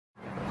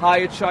Hi,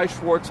 it's Shai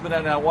Schwartzman,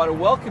 and I want to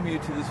welcome you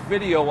to this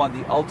video on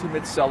the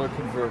Ultimate Seller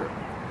Converter.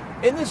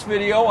 In this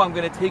video, I'm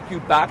going to take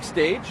you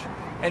backstage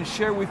and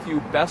share with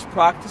you best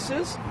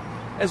practices,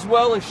 as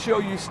well as show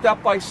you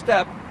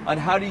step-by-step on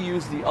how to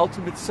use the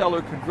Ultimate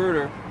Seller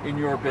Converter in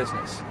your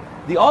business.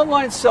 The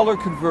Online Seller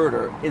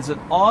Converter is an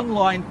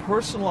online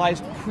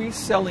personalized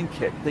pre-selling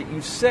kit that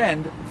you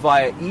send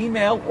via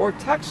email or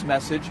text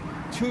message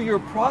to your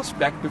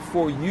prospect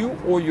before you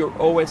or your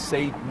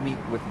OSA meet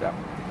with them.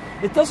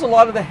 It does a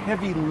lot of the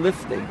heavy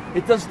lifting.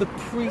 It does the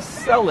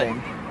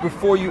pre-selling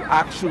before you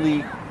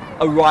actually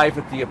arrive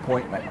at the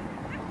appointment.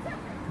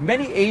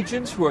 Many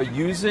agents who are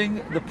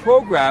using the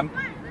program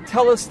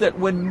tell us that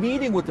when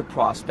meeting with the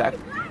prospect,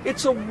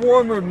 it's a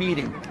warmer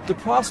meeting. The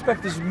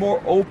prospect is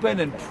more open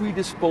and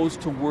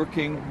predisposed to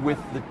working with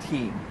the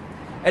team.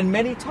 And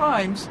many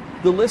times,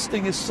 the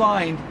listing is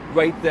signed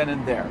right then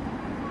and there.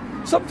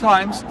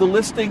 Sometimes the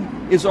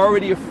listing is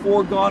already a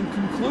foregone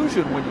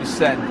conclusion when you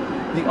send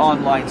the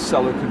Online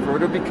Seller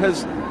Converter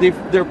because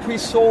they're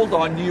pre-sold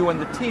on you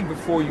and the team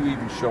before you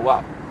even show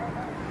up.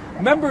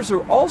 Members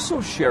are also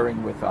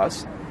sharing with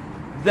us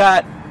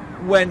that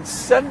when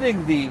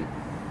sending the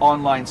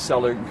Online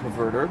Seller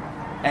Converter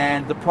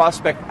and the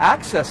prospect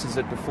accesses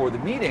it before the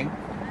meeting,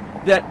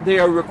 that they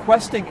are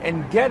requesting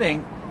and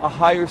getting a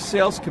higher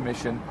sales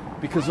commission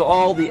because of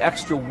all the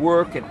extra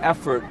work and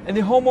effort, and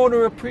the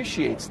homeowner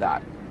appreciates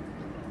that.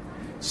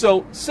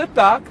 So sit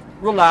back,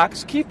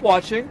 relax, keep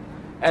watching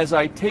as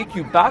I take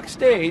you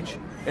backstage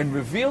and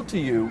reveal to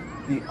you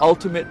the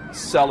Ultimate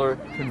Seller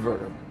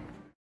Converter.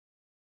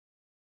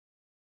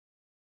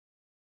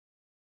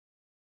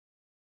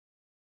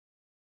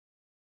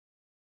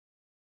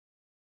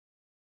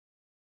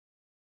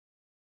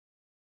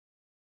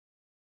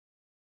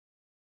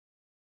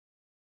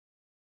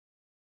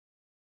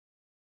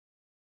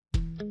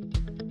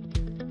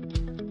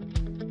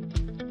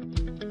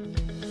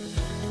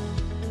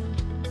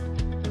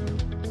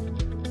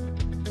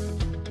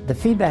 The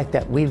feedback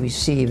that we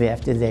receive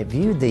after they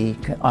view the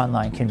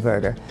online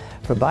converter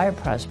for buyer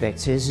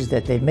prospects is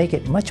that they make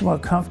it much more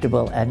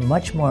comfortable and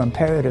much more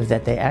imperative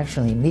that they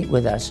actually meet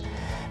with us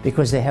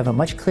because they have a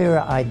much clearer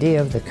idea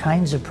of the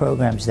kinds of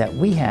programs that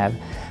we have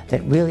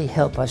that really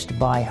help us to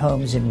buy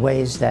homes in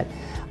ways that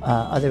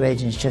other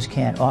agents just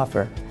can't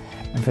offer.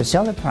 And for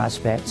seller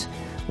prospects,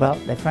 well,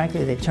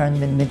 frankly, they turn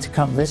them into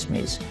come list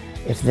me's.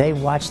 If they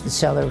watch the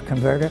seller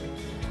converter,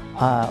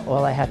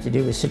 all I have to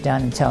do is sit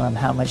down and tell them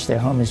how much their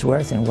home is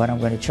worth and what I'm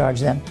going to charge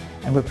them,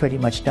 and we're pretty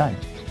much done.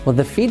 Well,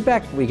 the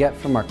feedback we get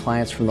from our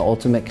clients from the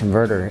Ultimate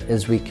Converter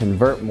is we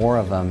convert more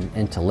of them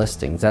into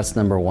listings. That's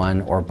number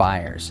one, or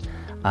buyers.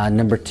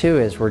 Number two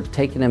is we're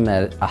taking them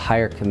at a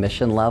higher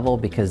commission level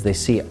because they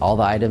see all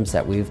the items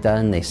that we've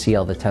done, they see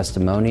all the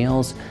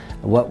testimonials,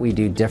 what we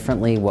do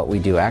differently, what we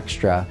do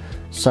extra.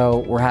 So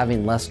we're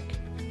having less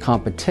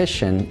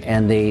competition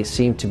and they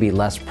seem to be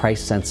less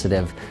price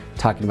sensitive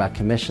talking about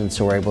commission,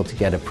 so we're able to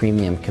get a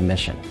premium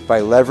commission.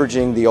 By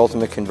leveraging the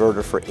Ultimate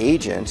Converter for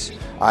agents,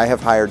 I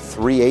have hired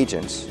 3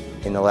 agents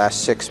in the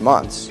last 6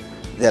 months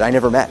that I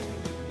never met.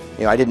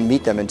 I didn't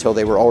meet them until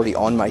they were already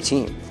on my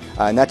team.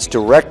 And that's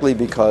directly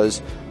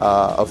because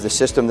of the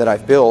system that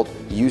I've built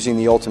using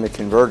the Ultimate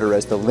Converter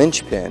as the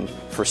linchpin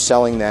for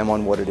selling them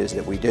on what it is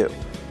that we do.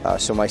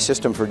 So my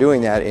system for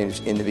doing that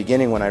is, in the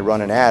beginning when I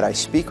run an ad, I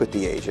speak with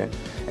the agent,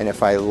 and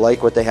if I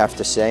like what they have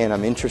to say and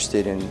I'm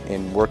interested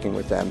in working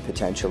with them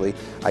potentially,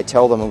 I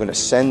tell them I'm going to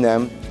send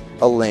them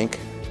a link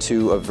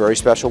to a very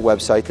special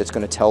website that's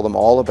going to tell them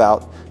all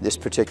about this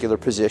particular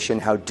position,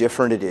 how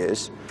different it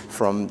is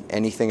from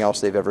anything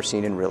else they've ever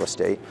seen in real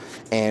estate.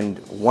 And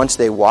once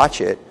they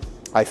watch it,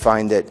 I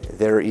find that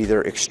they're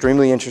either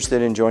extremely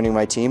interested in joining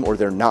my team or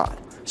they're not.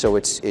 So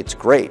it's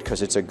great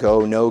because it's a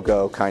go,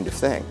 no-go kind of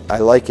thing. I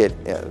like it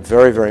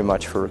very, very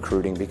much for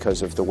recruiting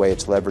because of the way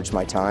it's leveraged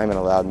my time and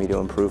allowed me to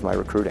improve my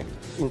recruiting.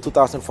 In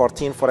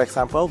 2014, for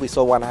example, we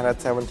sold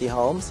 170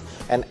 homes,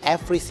 and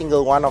every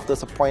single one of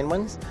those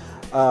appointments,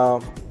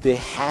 they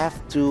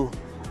have to,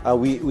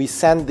 we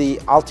send the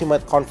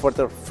Ultimate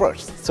Converter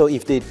first. So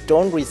if they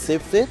don't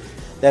receive it,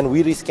 then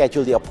we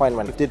reschedule the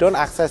appointment. If they don't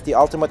access the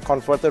Ultimate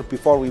Converter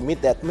before we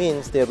meet, that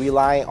means they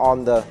rely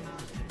on the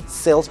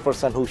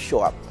salesperson who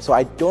show up. So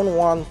I don't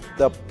want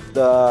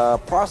the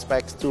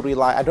prospects to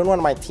rely, I don't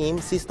want my team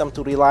system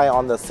to rely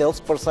on the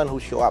salesperson who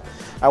show up.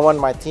 I want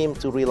my team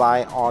to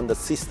rely on the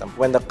system.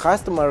 When the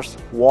customers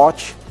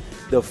watch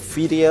the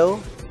video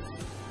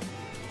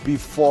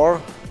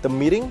before the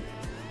meeting,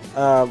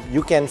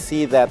 you can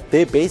see that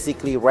they're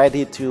basically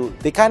ready to,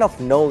 they kind of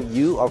know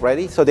you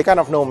already, so they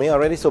kind of know me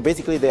already, so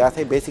basically they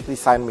basically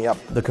sign me up.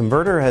 The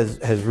converter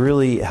has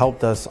really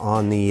helped us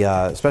on the,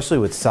 especially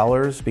with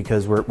sellers,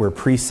 because we're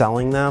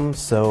pre-selling them,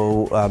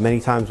 so many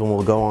times when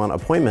we'll go on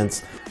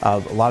appointments, a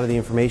lot of the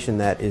information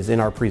that is in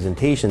our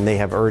presentation they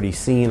have already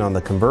seen on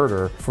the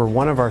converter. For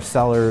one of our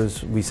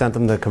sellers, we sent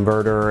them the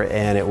converter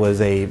and it was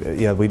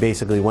we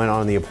basically went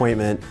on the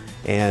appointment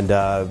and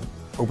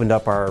opened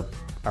up our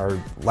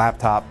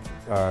laptop,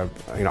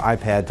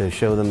 iPad to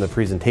show them the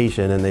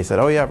presentation, and they said,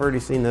 "Oh yeah, I've already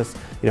seen this.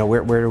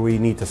 Where do we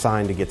need to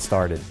sign to get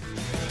started?"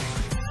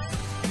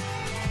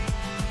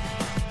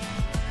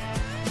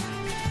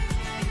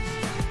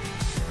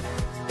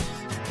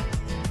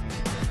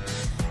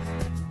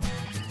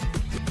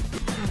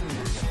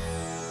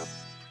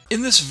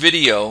 In this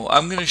video,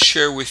 I'm going to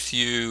share with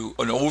you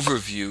an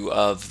overview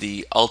of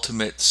the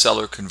Ultimate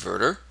Seller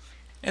Converter,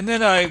 and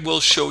then I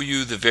will show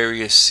you the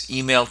various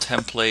email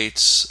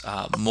templates,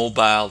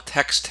 mobile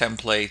text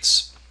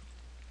templates,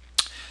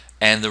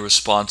 and the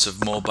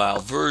responsive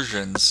mobile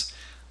versions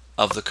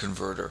of the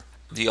converter.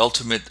 The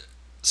Ultimate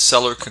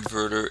Seller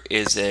Converter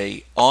is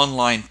an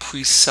online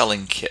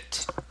pre-selling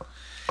kit,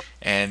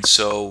 and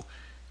so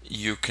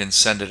you can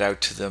send it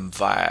out to them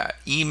via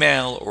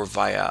email or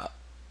via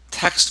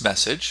text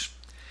message.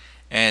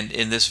 And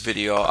in this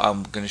video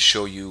I'm going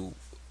to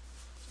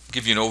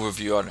give you an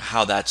overview on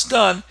how that's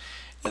done,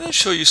 and then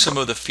show you some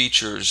of the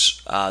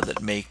features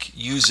that make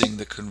using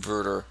the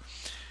converter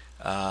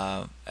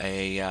an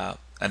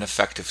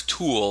effective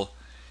tool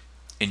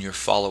in your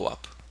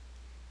follow-up.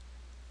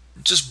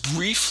 Just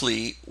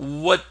briefly,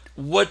 what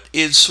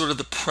is sort of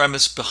the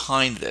premise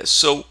behind this?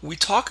 So we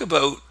talk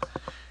about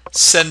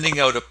sending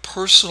out a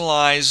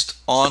personalized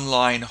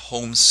online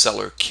home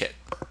seller kit.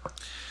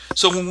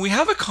 So when we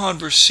have a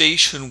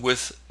conversation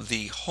with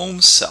the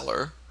home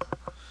seller,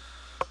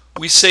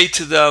 we say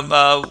to them,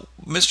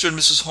 Mr. and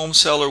Mrs. Home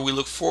Seller, we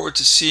look forward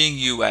to seeing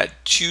you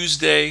at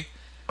Tuesday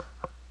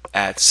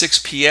at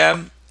 6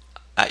 p.m.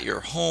 at your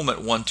home at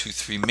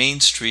 123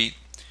 Main Street.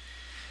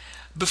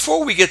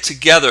 Before we get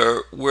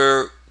together,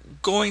 we're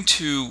going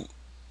to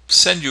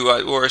send you,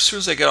 or as soon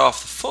as I get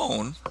off the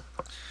phone,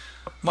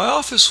 my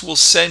office will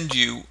send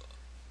you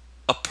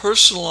a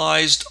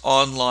personalized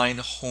online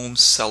home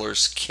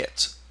seller's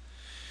kit.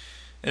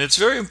 And it's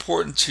very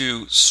important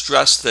to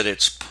stress that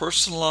it's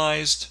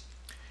personalized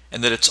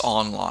and that it's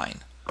online.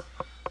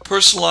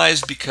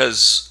 Personalized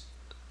because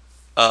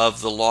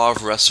of the law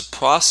of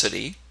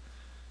reciprocity.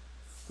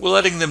 We're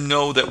letting them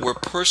know that we're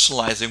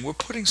personalizing, we're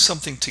putting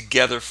something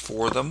together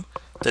for them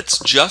that's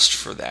just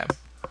for them.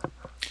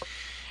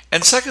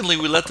 And secondly,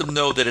 we let them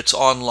know that it's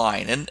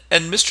online. And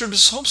Mr. and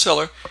Mrs. Home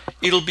Seller,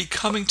 it'll be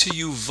coming to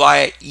you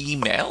via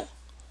email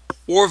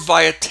or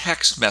via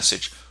text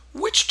message.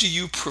 Which do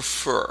you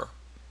prefer?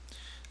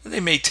 And they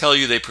may tell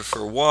you they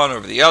prefer one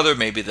over the other.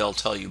 Maybe they'll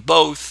tell you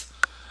both.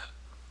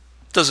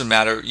 Doesn't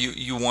matter.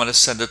 You want to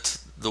send it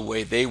the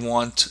way they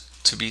want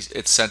to be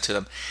it sent to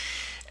them.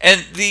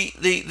 And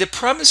the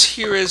premise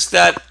here is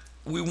that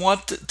we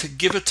want to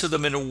give it to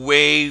them in a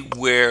way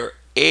where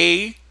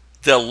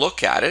they'll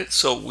look at it,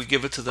 so we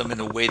give it to them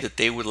in a way that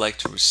they would like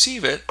to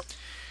receive it.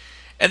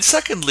 And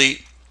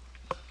secondly,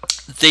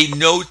 they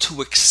know to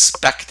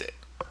expect it.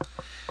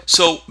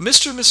 So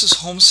Mr. and Mrs.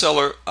 Home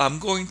Seller, I'm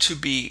going to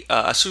be,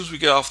 as soon as we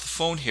get off the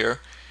phone here,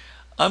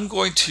 I'm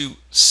going to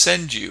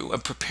send you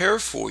and prepare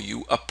for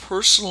you a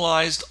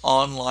personalized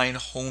online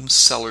home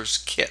seller's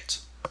kit.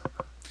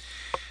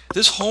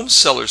 This home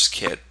seller's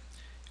kit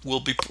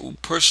will be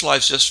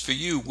personalized just for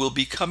you, will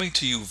be coming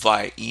to you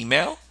via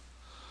email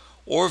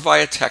or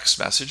via text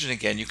message, and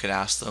again you can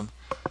ask them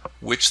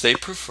which they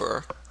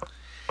prefer.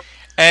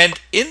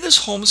 And in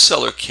this home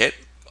seller kit,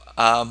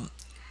 there'll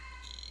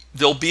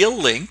be a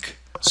link,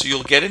 so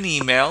you'll get an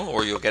email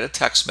or you'll get a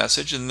text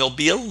message, and there'll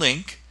be a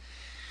link.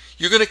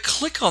 You're going to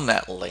click on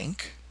that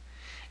link,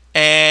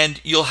 and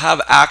you'll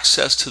have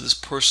access to this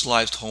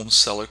personalized home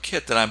seller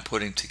kit that I'm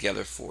putting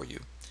together for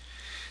you.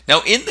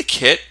 Now, in the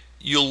kit,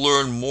 you'll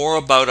learn more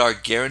about our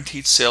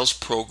guaranteed sales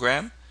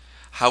program,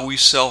 how we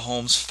sell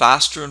homes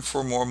faster and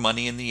for more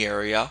money in the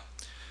area.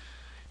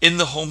 In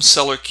the home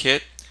seller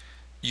kit,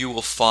 you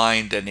will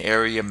find an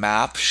area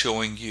map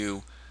showing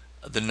you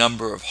the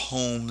number of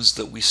homes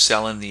that we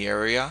sell in the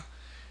area.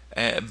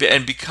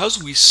 And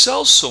because we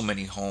sell so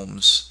many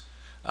homes,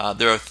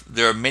 there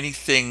are many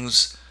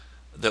things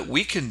that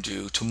we can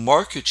do to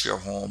market your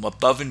home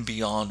above and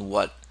beyond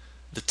what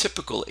the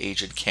typical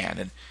agent can.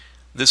 And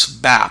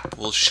this map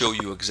will show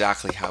you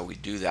exactly how we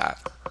do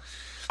that.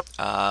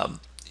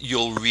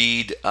 You'll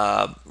read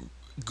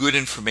good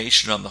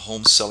information on the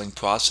home selling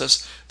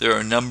process. There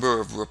are a number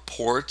of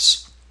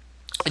reports,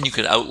 and you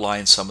can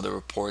outline some of the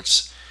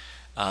reports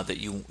that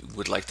you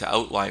would like to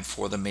outline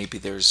for them. Maybe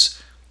there's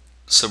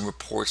some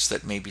reports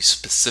that maybe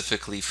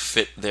specifically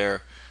fit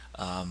their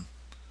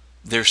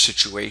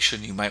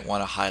situation. You might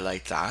want to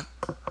highlight that.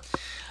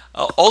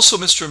 Also,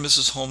 Mr. and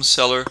Mrs. Home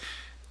Seller,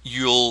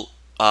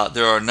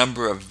 there are a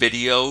number of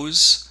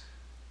videos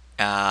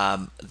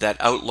that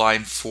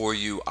outline for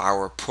you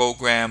our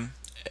program,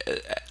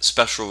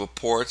 special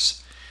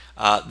reports.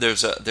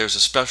 There's a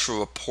special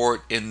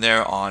report in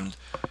there on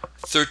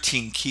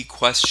 13 key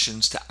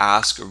questions to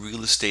ask a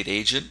real estate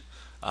agent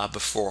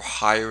before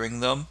hiring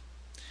them.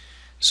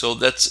 So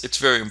it's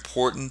very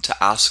important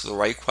to ask the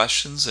right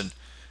questions, and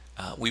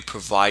we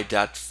provide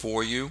that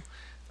for you.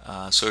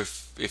 So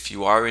if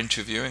you are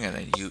interviewing,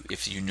 and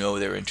if you know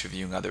they're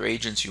interviewing other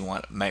agents, you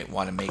might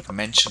want to make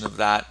mention of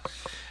that.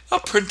 I'll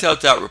print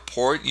out that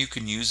report. You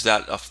can use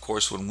that, of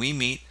course, when we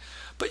meet,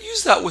 but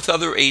use that with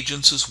other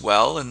agents as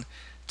well, and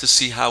to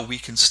see how we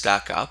can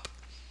stack up.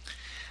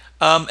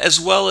 As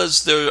well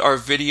as there are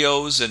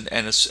videos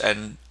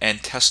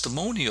and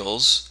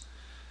testimonials,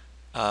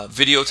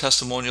 video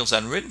testimonials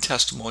and written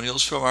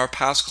testimonials from our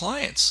past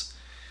clients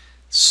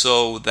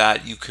so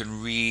that you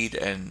can read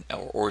and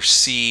or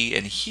see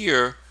and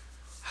hear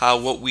how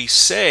what we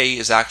say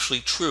is actually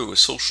true, a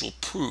social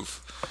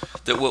proof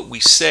that what we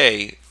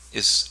say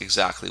is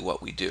exactly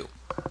what we do.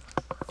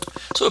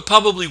 So it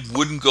probably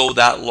wouldn't go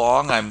that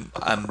long. I'm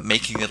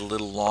making it a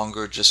little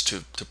longer just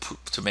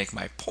to make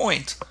my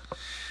point.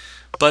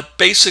 But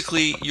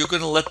basically, you're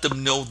going to let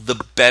them know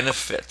the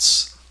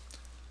benefits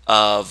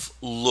of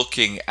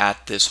looking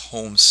at this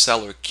home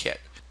seller kit.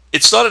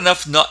 It's not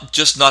enough not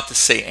to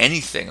say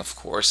anything, of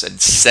course,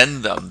 and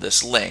send them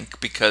this link,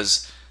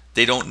 because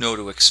they don't know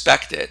to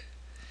expect it.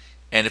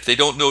 And if they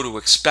don't know to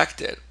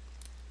expect it,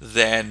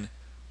 then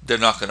they're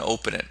not going to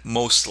open it.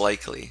 Most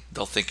likely,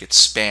 they'll think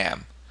it's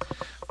spam.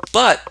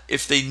 But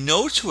if they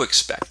know to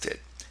expect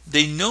it,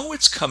 they know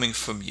it's coming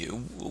from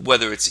you,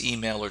 whether it's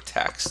email or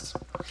text,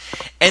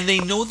 and they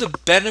know the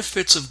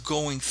benefits of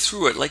going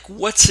through it, like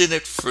what's in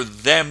it for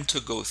them to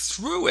go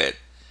through it,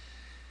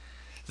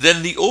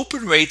 then the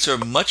open rates are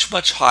much,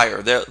 much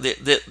higher.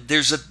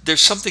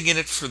 There's something in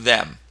it for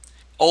them.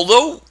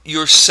 Although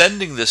you're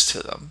sending this to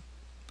them,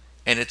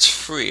 and it's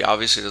free,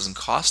 obviously it doesn't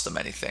cost them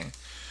anything,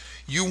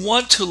 you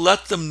want to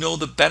let them know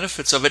the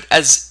benefits of it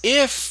as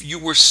if you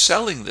were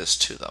selling this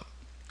to them.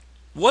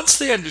 Once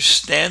they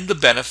understand the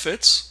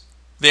benefits,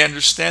 they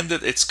understand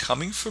that it's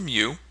coming from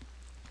you,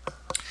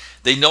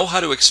 they know how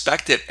to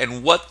expect it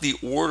and what the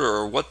order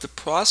or what the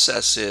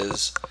process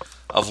is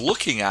of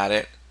looking at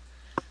it,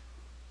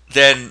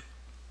 then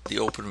the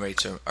open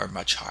rates are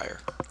much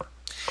higher.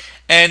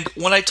 And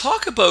when I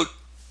talk about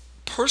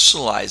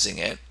personalizing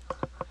it,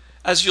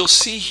 as you'll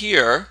see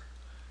here,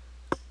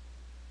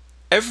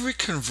 every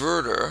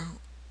converter,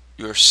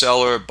 your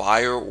seller,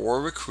 buyer,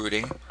 or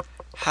recruiting,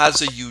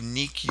 has a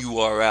unique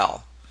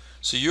URL.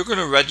 So you're going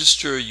to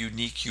register a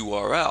unique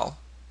URL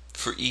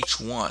for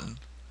each one,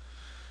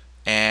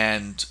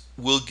 and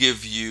we'll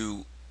give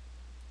you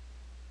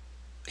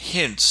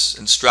hints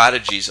and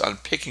strategies on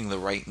picking the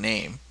right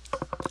name.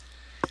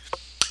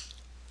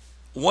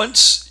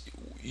 Once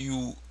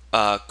you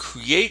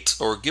create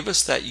or give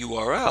us that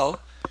URL,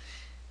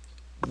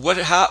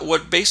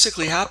 what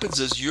basically happens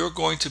is you're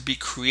going to be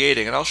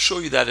creating, and I'll show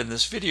you that in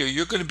this video,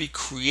 you're going to be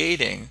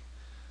creating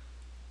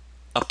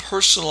a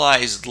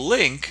personalized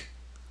link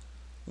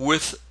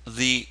with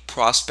the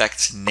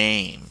prospect's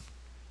name.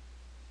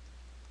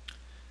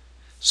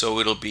 So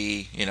it'll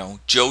be,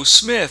 Joe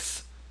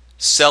Smith,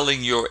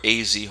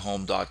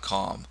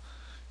 sellingyourazhome.com,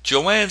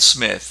 Joanne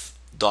Smith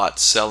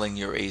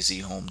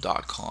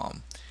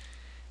 .sellingyourazhome.com.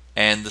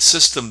 And the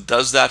system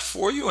does that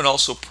for you and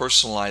also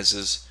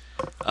personalizes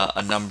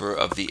a number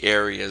of the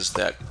areas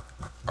that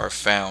are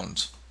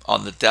found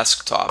on the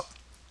desktop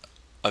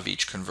of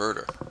each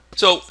converter.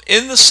 So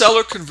in the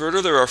seller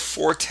converter, there are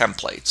 4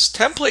 templates.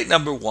 Template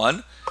number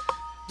 1,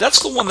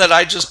 that's the one that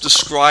I just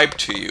described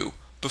to you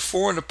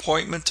before an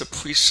appointment to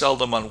pre-sell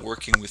them on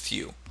working with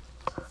you.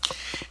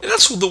 And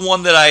that's the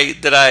one that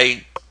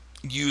I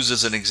use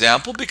as an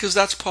example, because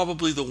that's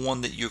probably the one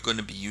that you're going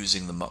to be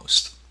using the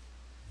most.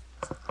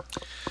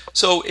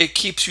 So it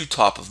keeps you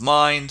top of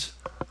mind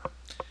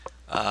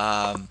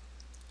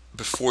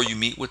before you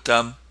meet with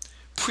them,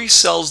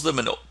 pre-sells them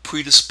and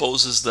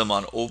predisposes them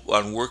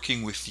on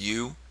working with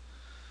you.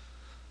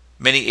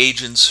 Many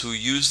agents who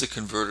use the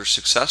converter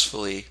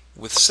successfully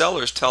with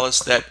sellers tell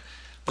us that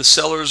the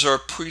sellers are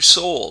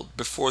pre-sold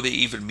before they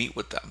even meet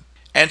with them.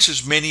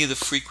 Answers many of the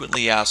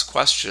frequently asked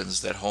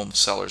questions that home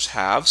sellers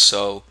have,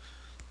 so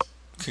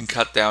can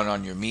cut down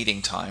on your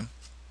meeting time.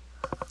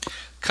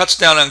 Cuts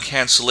down on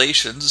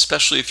cancellations,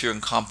 especially if you're in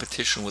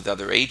competition with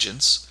other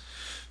agents,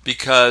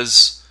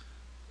 because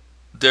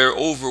they're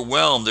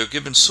overwhelmed. They're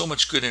given so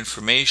much good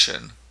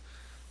information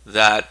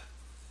that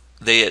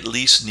they at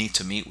least need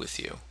to meet with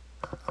you,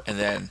 and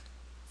then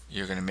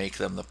you're going to make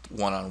them the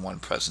one-on-one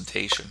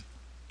presentation.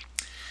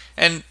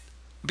 And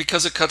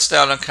because it cuts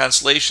down on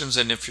cancellations,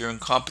 and if you're in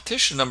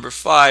competition, number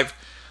 5,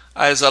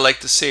 as I like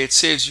to say, it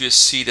saves you a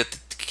seat at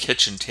the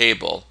kitchen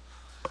table,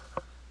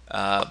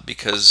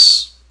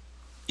 because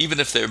even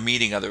if they're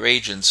meeting other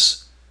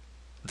agents,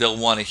 they'll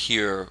want to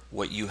hear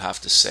what you have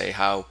to say,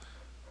 how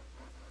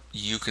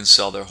you can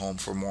sell their home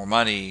for more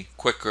money,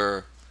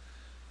 quicker.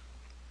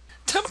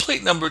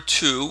 Template number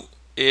 2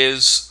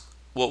 is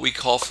what we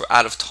call for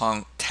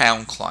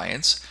out-of-town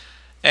clients,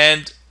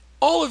 and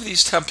all of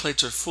these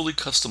templates are fully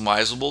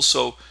customizable.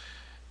 So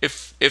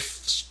if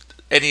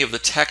any of the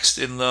text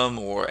in them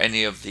or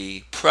any of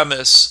the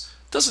premise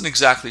doesn't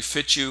exactly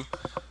fit you,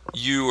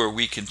 you or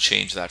we can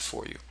change that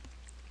for you.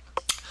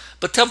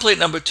 But template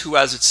number 2,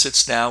 as it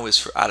sits now, is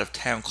for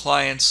out-of-town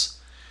clients.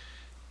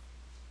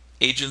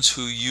 Agents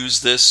who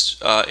use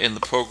this in the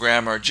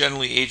program are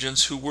generally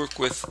agents who work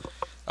with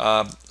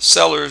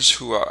sellers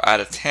who are out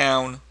of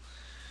town.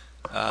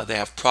 They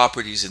have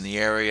properties in the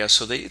area,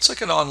 so it's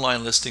like an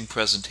online listing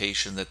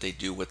presentation that they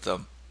do with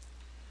them,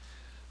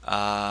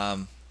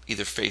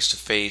 either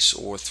face-to-face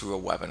or through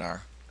a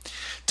webinar.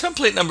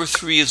 Template number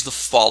 3 is the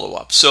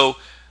follow-up. So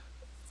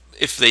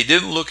if they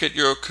didn't look at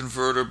your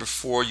converter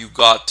before you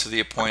got to the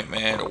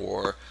appointment,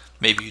 or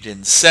maybe you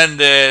didn't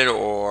send it,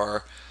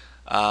 or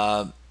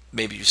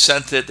maybe you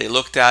sent it, they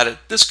looked at it.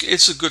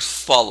 It's a good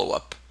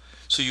follow-up.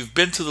 So you've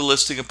been to the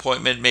listing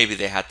appointment, maybe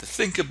they had to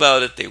think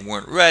about it, they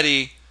weren't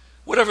ready,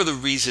 whatever the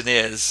reason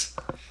is.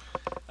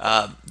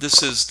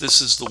 This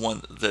is the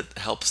one that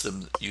helps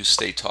you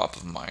stay top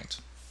of mind.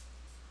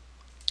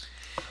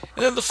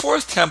 And then the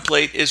fourth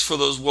template is for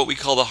those what we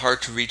call the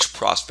hard to reach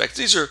prospects.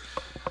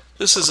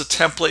 This is a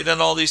template,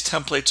 and all these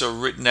templates are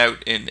written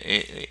out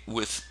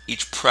with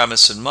each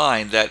premise in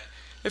mind, that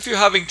if you're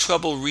having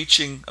trouble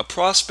reaching a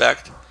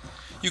prospect,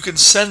 you can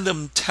send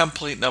them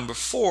template number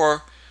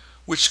 4,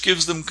 which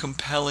gives them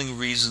compelling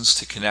reasons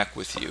to connect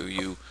with you.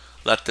 You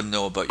let them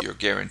know about your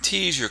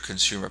guarantees, your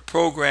consumer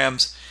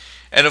programs,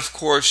 and of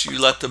course you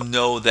let them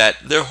know that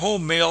their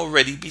home may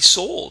already be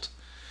sold,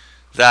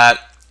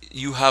 that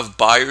you have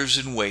buyers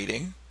in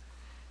waiting,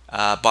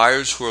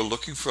 buyers who are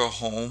looking for a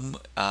home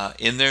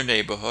in their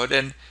neighborhood,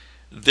 and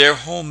their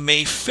home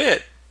may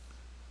fit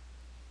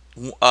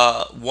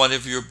one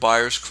of your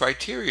buyer's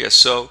criteria.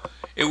 So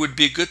it would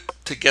be good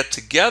to get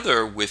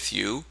together with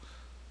you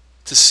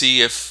to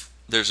see if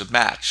there's a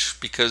match,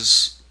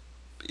 because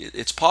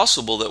it's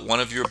possible that one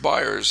of your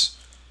buyers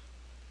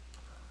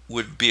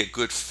would be a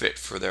good fit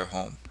for their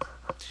home.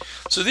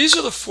 So these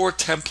are the 4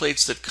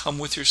 templates that come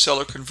with your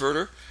seller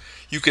converter.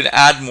 You can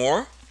add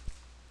more.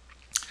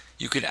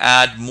 You can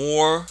add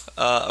more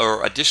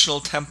or additional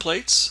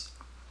templates,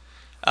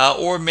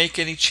 or make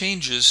any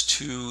changes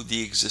to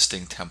the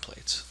existing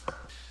templates.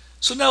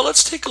 So now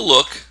let's take a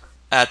look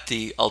at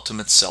the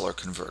Ultimate Seller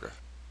Converter.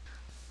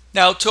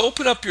 Now, to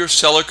open up your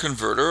seller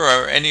converter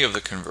or any of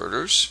the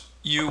converters,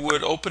 you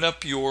would open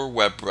up your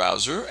web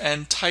browser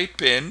and type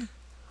in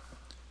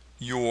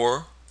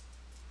your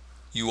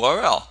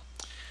URL.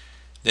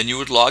 Then you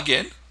would log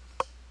in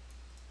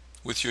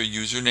with your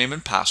username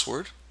and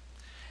password.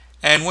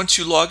 And once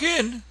you log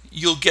in,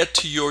 you'll get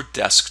to your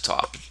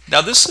desktop.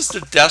 Now, this is the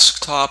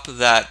desktop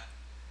that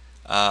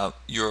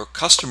your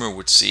customer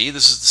would see.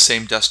 This is the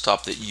same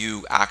desktop that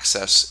you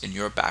access in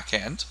your back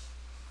end.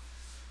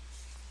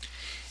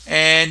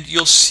 And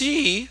you'll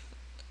see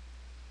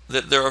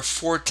that there are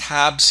 4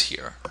 tabs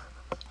here.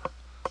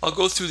 I'll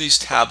go through these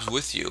tabs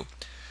with you.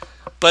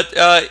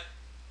 But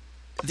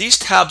these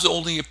tabs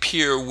only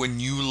appear when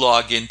you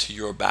log into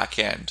your back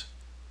end.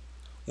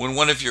 When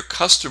one of your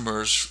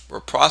customers or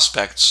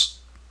prospects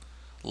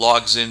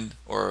logs in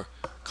or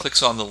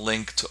clicks on the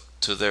link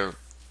to their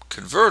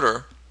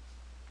converter,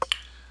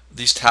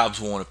 these tabs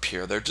won't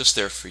appear. They're just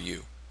there for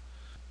you.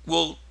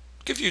 We'll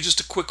give you just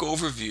a quick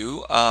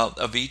overview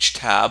of each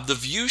tab. The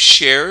View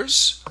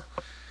Shares,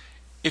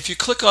 if you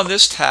click on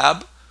this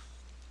tab,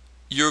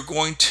 you're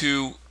going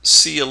to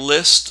see a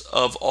list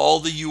of all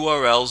the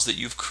URLs that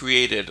you've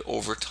created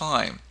over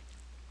time.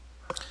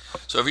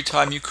 So every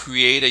time you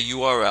create a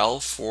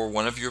URL for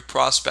one of your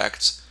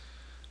prospects,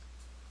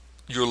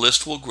 your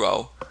list will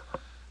grow,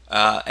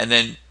 and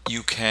then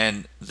you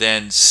can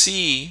then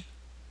see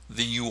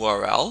the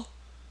URL,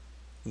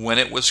 when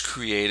it was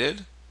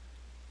created,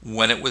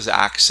 when it was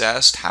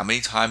accessed, how many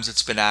times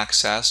it's been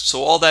accessed.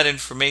 So all that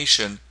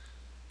information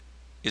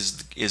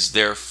is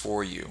there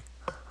for you.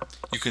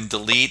 You can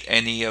delete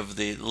any of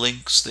the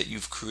links that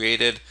you've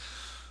created,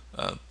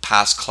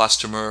 past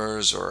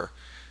customers, or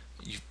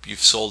you've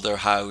sold their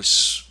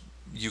house,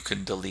 you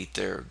can delete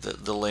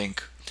the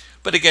link.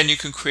 But again, you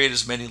can create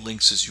as many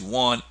links as you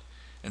want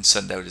and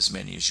send out as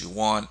many as you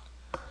want.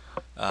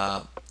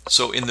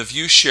 So in the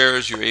View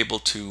Shares, you're able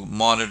to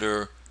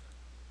monitor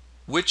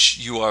which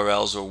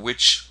URLs or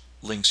which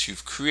links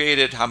you've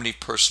created, how many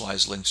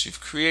personalized links you've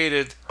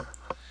created,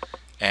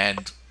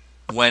 and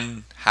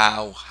when,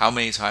 how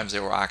many times they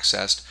were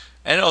accessed.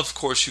 And of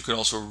course, you can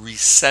also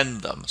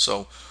resend them.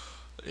 So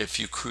if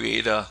you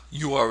create a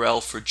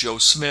URL for Joe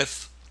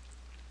Smith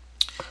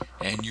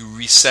and you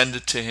resend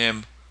it to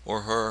him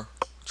or her,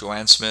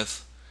 Joanne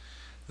Smith,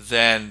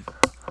 then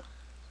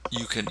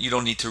you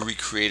don't need to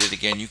recreate it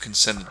again. You can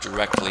send it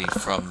directly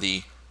from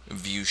the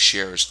View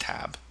Shares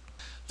tab.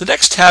 The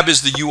next tab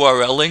is the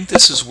URL link.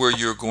 This is where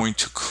you're going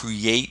to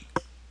create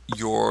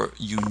your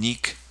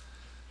unique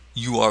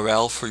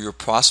URL for your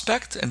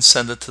prospect and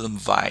send it to them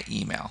via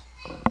email.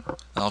 And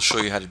I'll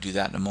show you how to do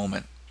that in a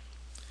moment.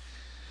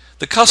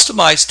 The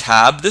Customize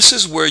tab, this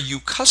is where you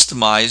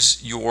customize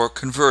your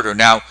converter.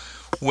 Now,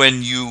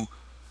 when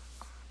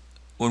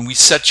we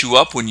set you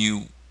up, when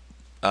you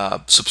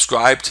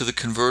subscribe to the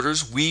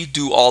converters, we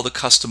do all the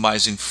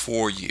customizing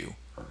for you.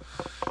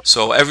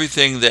 So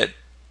everything that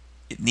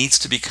it needs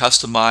to be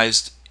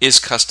customized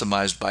is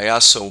customized by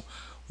us. So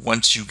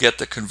once you get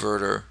the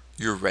converter,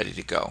 you're ready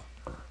to go.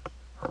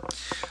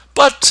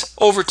 But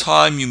over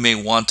time, you may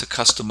want to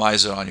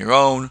customize it on your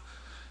own.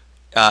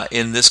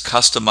 In this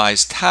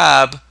Customize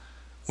tab,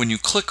 when you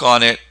click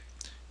on it,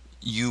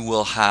 you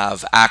will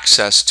have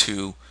access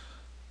to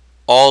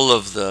all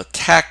of the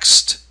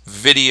text,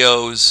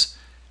 videos,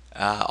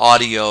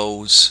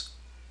 audios,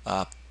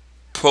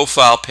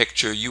 profile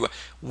picture, you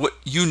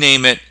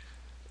name it.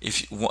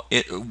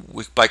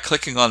 By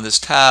clicking on this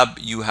tab,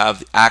 you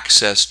have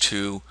access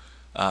to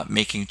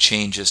making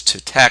changes to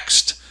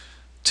text,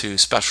 to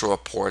special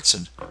reports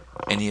and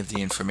any of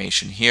the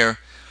information here.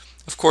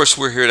 Of course,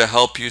 we're here to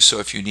help you, so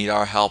if you need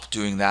our help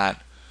doing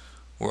that,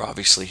 we're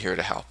obviously here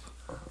to help.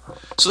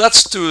 So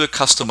that's through the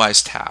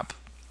Customize tab.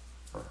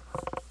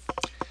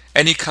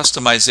 Any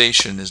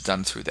customization is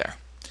done through there.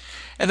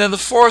 And then the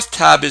fourth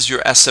tab is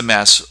your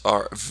SMS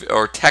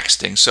or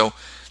texting. So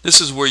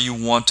this is where you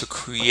want to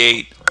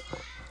create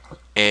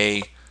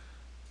a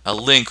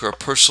link or a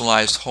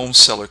personalized home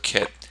seller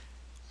kit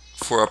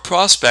for a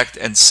prospect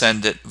and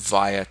send it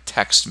via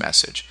text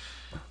message.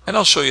 And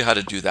I'll show you how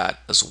to do that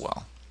as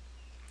well.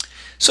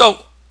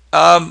 So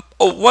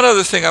one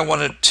other thing I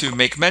wanted to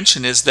make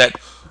mention is that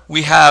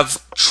we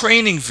have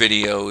training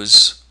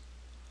videos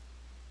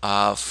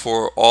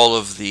for all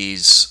of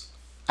these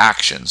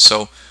actions.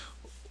 So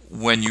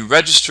when you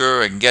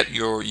register and get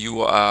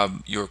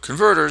your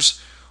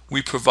converters,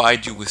 we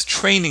provide you with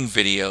training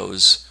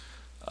videos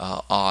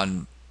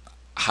on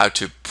how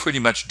to pretty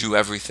much do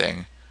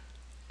everything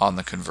on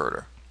the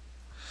converter.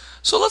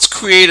 So let's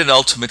create an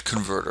ultimate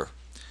converter.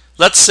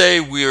 Let's say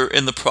we're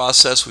in the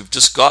process, we've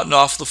just gotten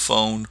off the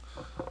phone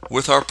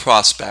with our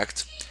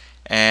prospect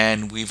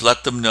and we've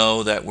let them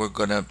know that we're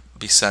going to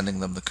be sending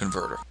them the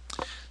converter.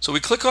 So we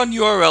click on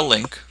URL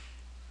link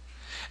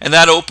and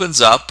that opens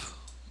up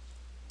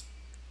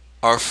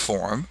our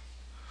form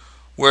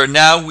where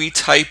now we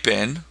type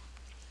in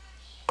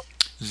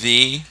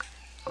the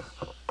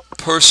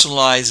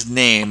personalized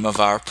name of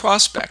our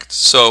prospect.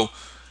 So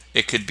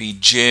it could be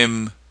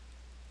Jim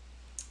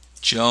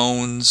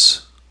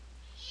Jones,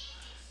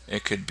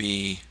 it could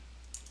be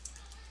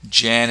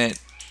Janet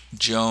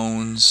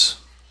Jones,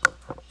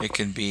 it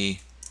can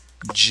be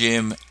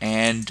Jim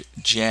and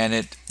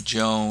Janet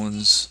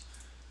Jones,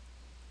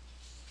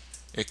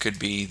 it could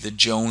be the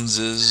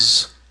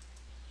Joneses.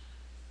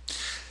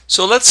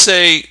 So let's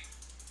say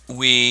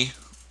we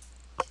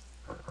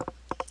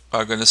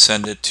are going to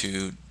send it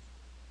to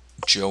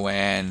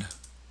Joanne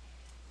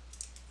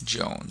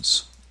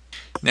Jones.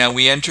 Now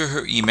we enter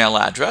her email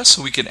address,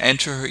 so we can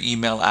enter her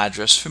email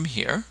address from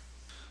here.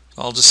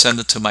 I'll just send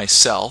it to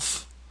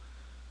myself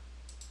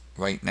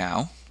right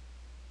now.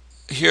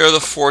 Here are the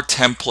 4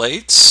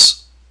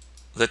 templates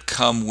that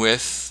come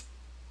with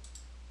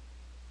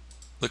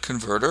the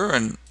converter,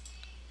 and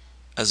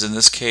as in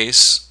this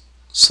case,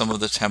 some of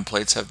the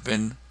templates have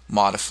been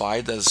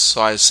modified. As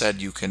I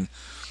said, you can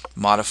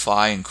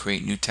modify and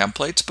create new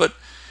templates, but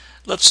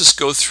let's just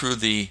go through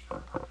the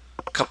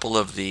couple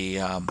of the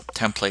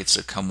templates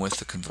that come with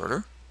the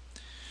converter.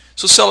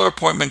 So seller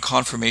appointment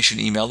confirmation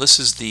email, this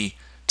is the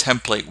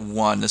template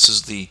 1. This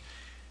is the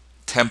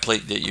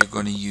template that you're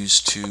going to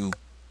use to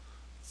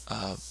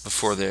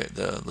before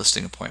the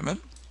listing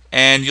appointment.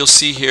 And you'll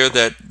see here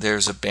that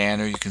there's a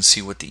banner. You can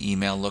see what the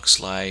email looks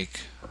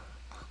like.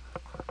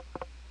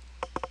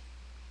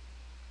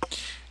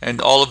 And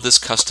all of this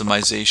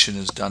customization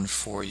is done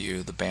for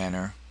you, the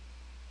banner,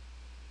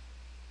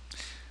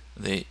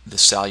 the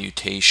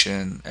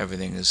salutation,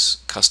 everything is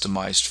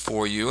customized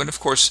for you. And of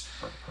course,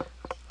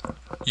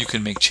 you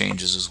can make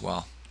changes as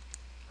well.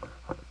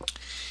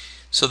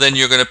 So then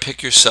you're going to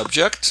pick your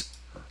subject,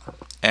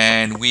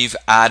 and we've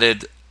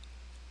added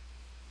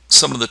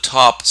some of the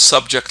top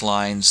subject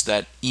lines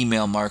that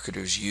email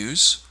marketers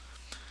use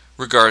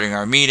regarding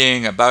our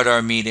meeting, about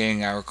our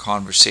meeting, our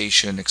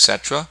conversation,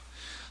 etc.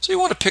 So you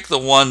want to pick the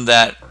one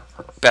that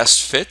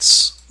best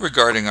fits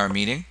regarding our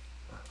meeting.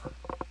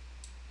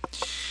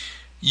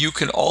 You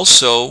can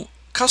also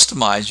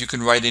customize. You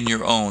can write in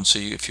your own. So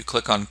if you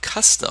click on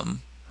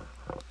custom,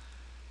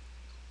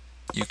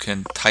 you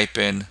can type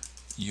in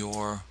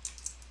your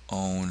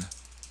own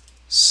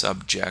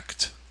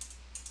subject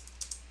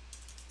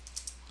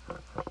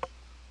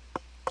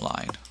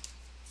line.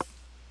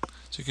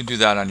 So you can do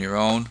that on your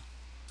own,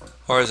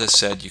 or as I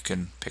said, you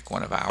can pick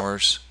one of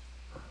ours.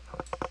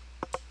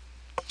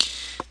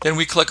 Then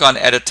we click on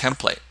edit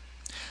template.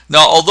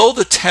 Now, although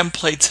the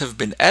templates have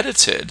been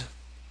edited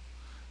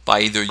by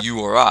either you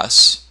or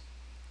us,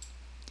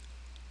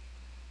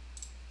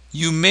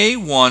 you may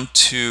want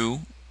to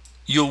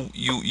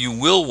you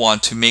will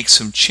want to make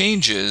some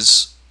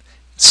changes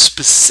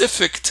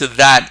specific to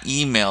that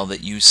email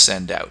that you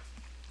send out.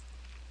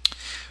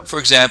 For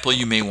example,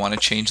 you may want to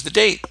change the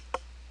date.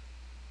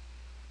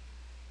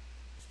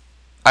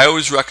 I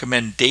always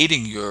recommend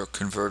dating your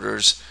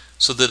converters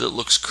so that it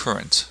looks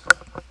current.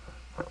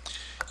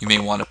 You may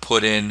want to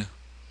put in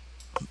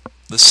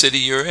the city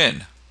you're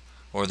in,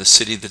 or the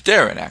city that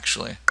they're in,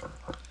 actually.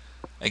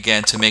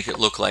 Again, to make it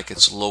look like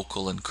it's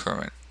local and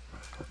current.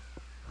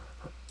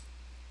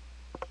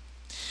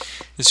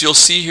 As you'll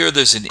see here,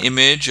 there's an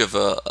image of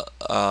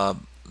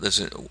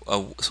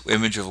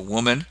image of a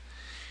woman.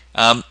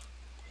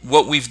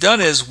 What we've done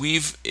is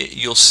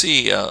you'll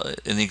see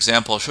in the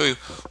example I'll show you,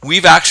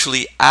 we've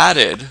actually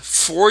added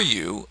for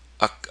you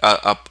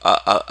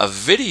a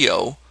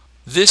video.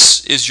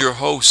 This is your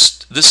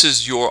host. This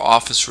is your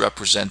office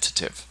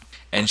representative,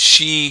 and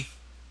she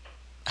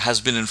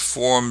has been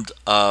informed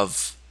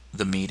of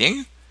the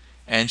meeting,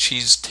 and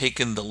she's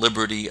taken the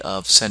liberty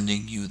of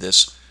sending you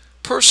this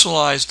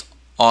personalized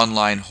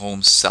online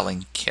home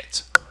selling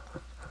kit.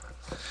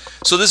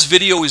 So this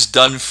video is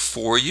done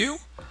for you,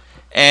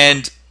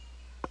 and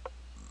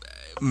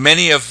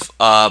many of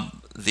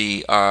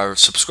our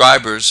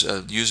subscribers,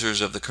 users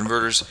of the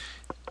converters,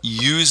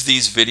 use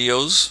these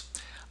videos.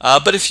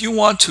 But if you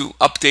want to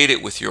update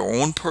it with your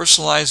own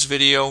personalized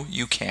video,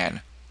 you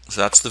can. So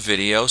that's the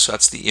video, so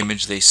that's the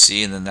image they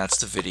see, and then that's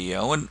the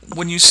video. And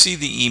when you see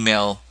the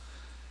email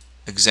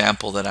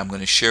example that I'm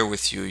going to share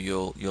with you,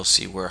 you'll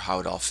see how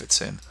it all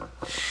fits in.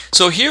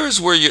 So here is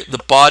where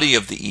the body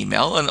of the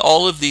email, and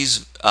all of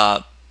these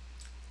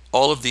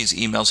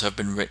emails have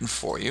been written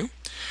for you.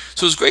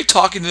 So it's great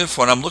talking to you on the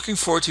phone. I'm looking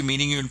forward to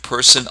meeting you in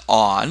person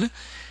on.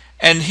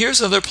 And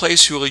here's another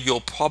place where you'll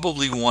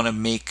probably want to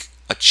make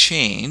a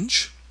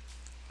change.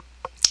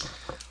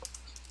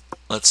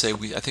 Let's say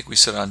I think we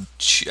said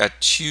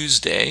at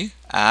Tuesday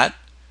at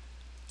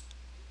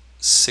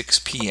 6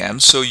 p.m.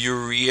 So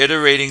you're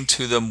reiterating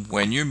to them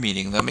when you're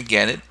meeting them.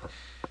 Again,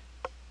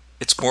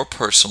 it's more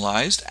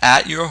personalized.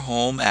 At your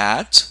home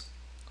at,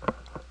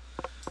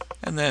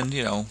 and then,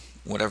 you know,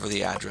 whatever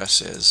the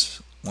address is,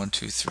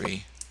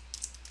 123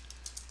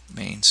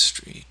 Main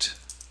Street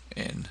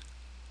in,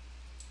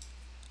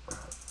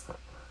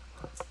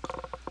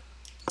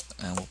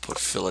 and we'll put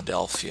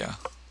Philadelphia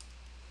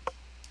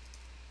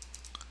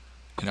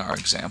in our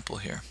example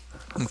here.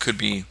 It could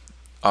be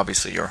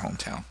obviously your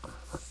hometown,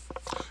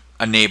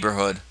 a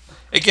neighborhood.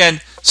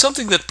 Again,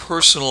 something that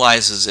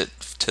personalizes it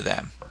to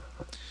them.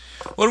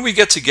 When we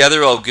get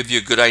together, I'll give you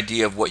a good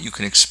idea of what you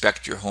can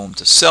expect your home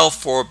to sell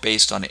for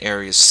based on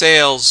area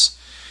sales,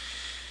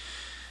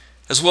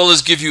 as well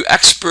as give you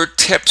expert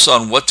tips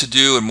on what to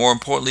do and, more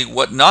importantly,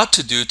 what not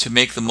to do to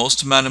make the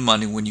most amount of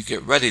money when you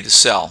get ready to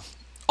sell.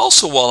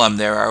 Also, while I'm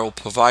there, I will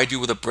provide you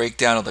with a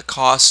breakdown of the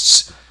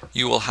costs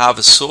you will have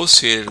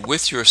associated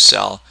with your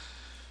sell,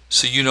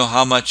 so you know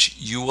how much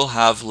you will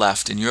have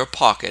left in your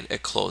pocket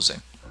at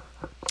closing.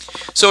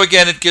 So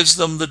again, it gives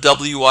them the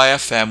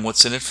WIFM,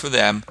 what's in it for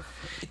them.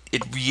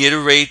 It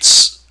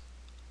reiterates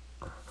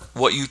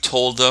what you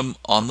told them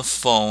on the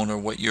phone, or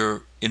what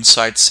your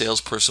inside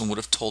salesperson would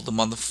have told them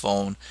on the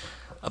phone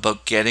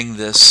about getting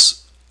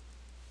this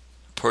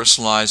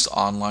personalized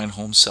online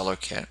home seller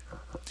kit.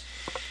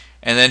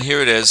 And then here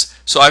it is.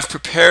 So I've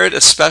prepared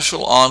a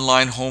special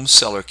online home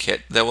seller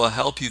kit that will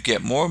help you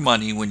get more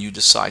money when you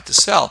decide to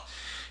sell.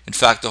 In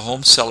fact, the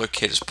home seller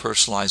kit is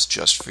personalized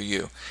just for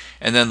you.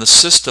 And then the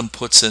system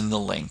puts in the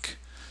link.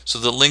 So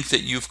the link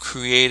that you've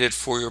created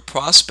for your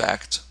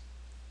prospect,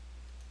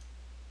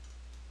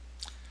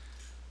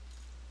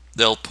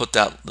 they'll put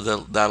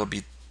that'll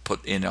be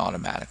put in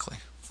automatically.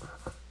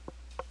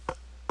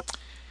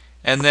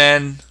 And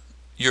then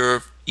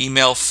your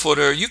email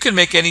footer, you can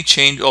make any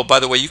change. Oh, by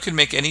the way, you can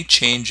make any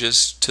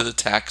changes to the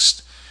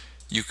text.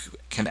 You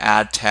can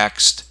add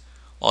text.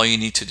 All you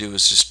need to do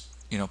is just,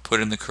 you know, put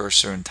in the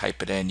cursor and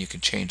type it in. You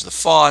can change the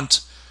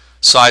font,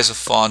 size of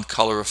font,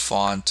 color of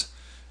font,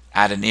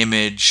 add an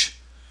image.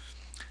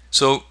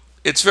 So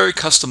it's very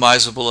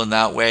customizable in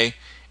that way.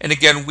 And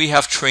again, we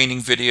have training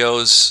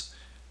videos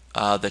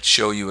that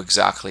show you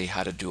exactly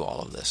how to do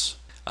all of this.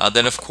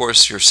 Then of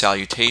course your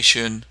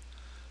salutation,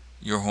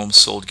 your home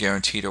sold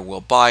guaranteed or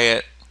will buy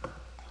it,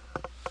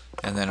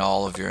 and then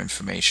all of your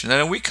information.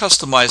 And we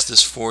customize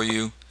this for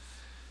you,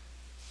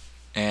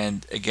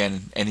 and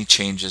again, any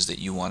changes that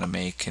you want to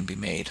make can be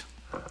made.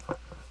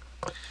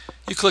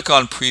 You click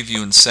on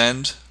preview and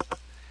send,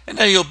 and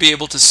now you'll be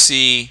able to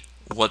see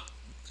what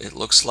it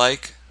looks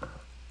like.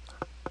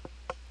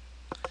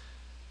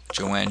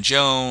 Joanne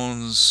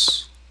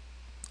Jones,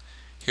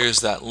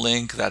 here's that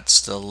link,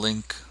 that's the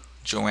link,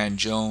 Joanne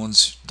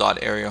Jones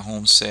 .area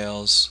home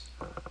sales.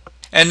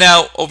 And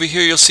now over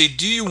here you'll see,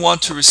 do you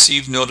want to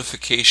receive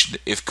notification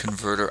if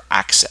converter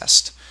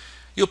accessed?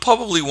 You'll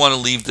probably want to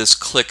leave this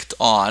clicked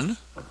on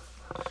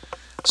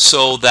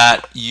so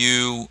that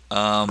you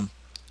can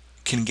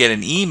get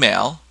an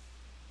email.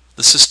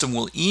 The system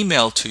will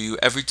email to you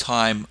every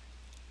time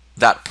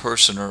that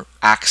person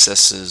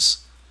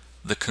accesses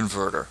the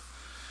converter.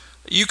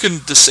 You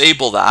can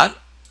disable that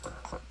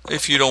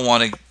if you don't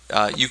want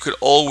to. You could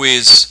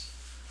always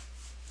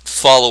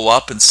follow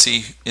up and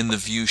see in the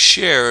view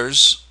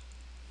shares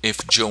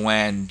if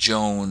Joanne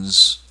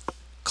Jones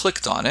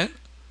clicked on it.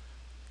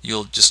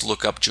 You'll just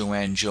look up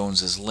Joanne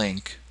Jones's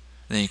link,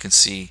 and then you can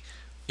see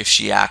if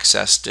she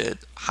accessed it,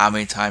 how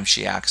many times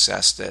she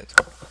accessed it.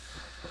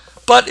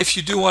 But if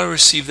you do want to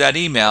receive that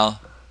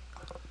email,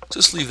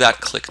 just leave that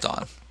clicked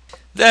on.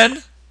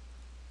 Then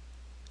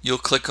you'll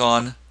click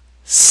on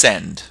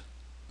send.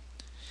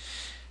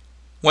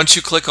 Once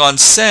you click on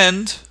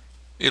send,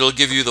 it'll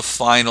give you the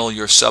final,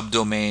 your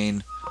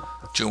subdomain,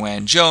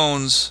 Joanne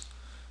Jones.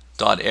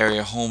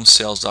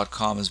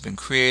 .areahomesales.com has been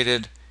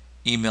created.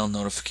 Email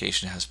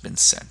notification has been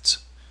sent.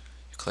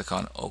 You click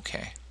on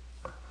OK.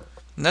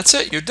 And that's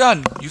it. You're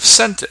done. You've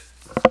sent it.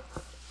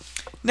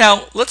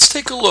 Now, let's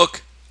take a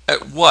look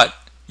at what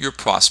your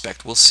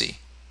prospect will see.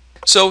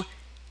 So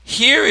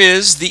here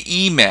is the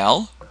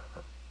email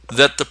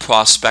that the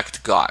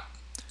prospect got.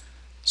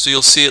 So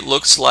you'll see it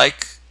looks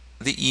like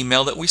the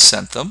email that we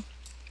sent them.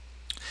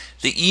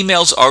 The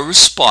emails are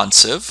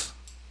responsive.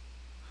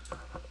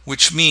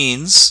 which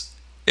means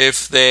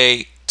if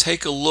they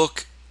take a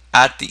look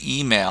at the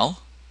email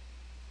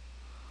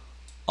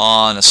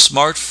on a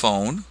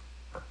smartphone,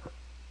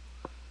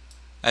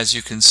 as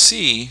you can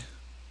see,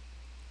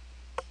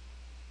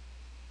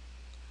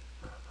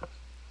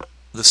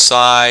 the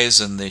size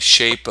and the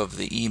shape of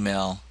the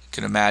email, you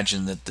can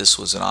imagine that this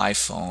was an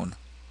iPhone.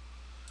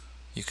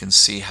 You can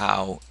see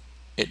how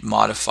it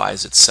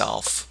modifies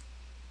itself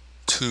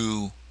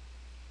to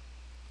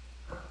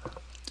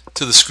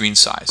the screen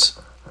size.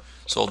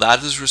 So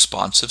that is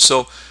responsive.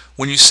 So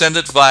when you send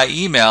it via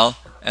email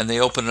and they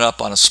open it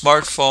up on a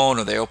smartphone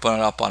or they open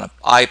it up on an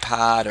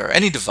iPad or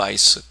any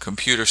device, a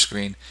computer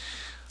screen,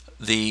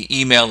 the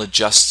email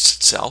adjusts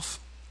itself.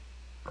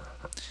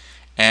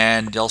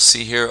 And they'll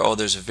see here, oh,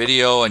 there's a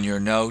video and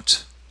your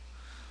note.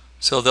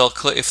 So they'll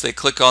click, if they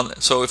click on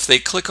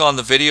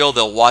the video,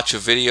 they'll watch a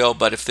video,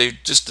 but if they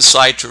just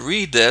decide to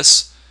read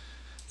this,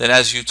 then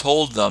as you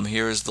told them,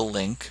 here is the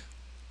link.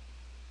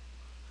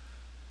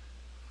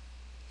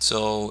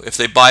 So if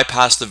they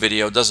bypass the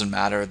video, it doesn't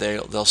matter,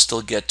 they'll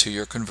still get to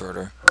your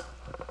converter,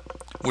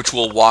 which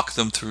will walk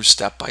them through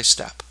step by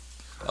step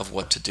of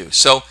what to do.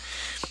 So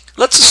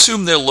let's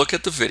assume they'll look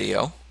at the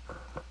video.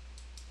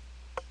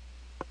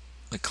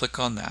 I click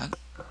on that.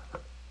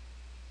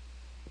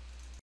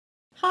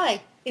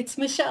 Hi, it's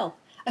Michelle,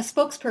 a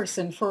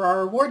spokesperson for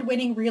our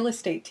award-winning real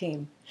estate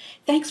team.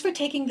 Thanks for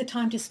taking the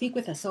time to speak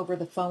with us over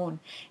the phone.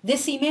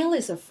 This email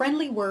is a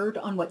friendly word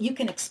on what you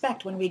can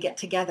expect when we get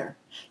together.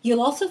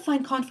 You'll also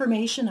find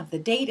confirmation of the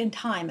date and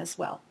time as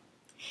well.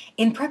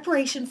 In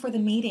preparation for the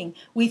meeting,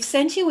 we've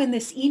sent you in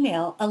this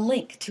email a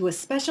link to a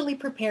specially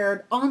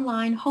prepared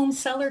online home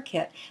seller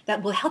kit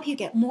that will help you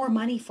get more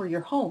money for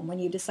your home when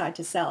you decide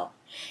to sell.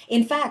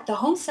 In fact, the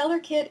home seller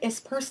kit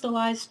is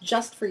personalized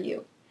just for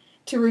you.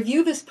 To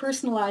review this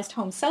personalized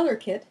home seller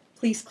kit,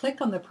 please click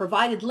on the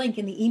provided link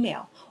in the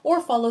email or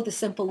follow the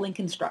simple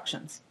link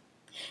instructions.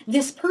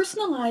 This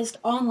personalized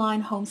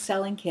online home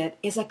selling kit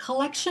is a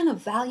collection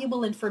of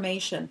valuable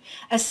information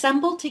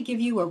assembled to give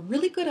you a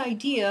really good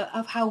idea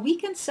of how we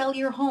can sell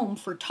your home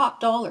for top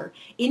dollar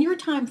in your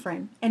time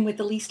frame and with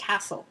the least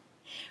hassle.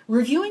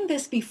 Reviewing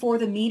this before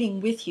the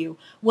meeting with you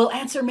will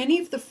answer many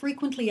of the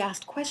frequently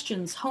asked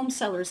questions home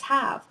sellers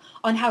have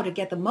on how to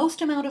get the most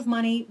amount of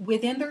money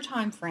within their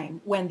time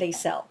frame when they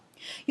sell.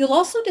 You'll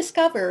also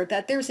discover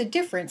that there's a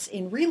difference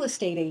in real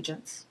estate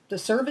agents, the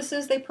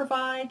services they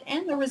provide,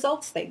 and the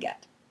results they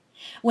get.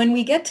 When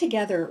we get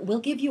together, we'll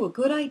give you a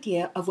good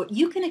idea of what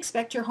you can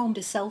expect your home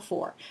to sell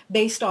for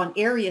based on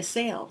area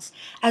sales,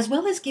 as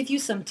well as give you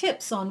some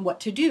tips on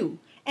what to do,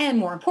 and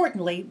more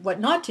importantly,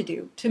 what not to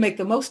do to make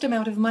the most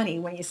amount of money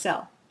when you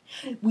sell.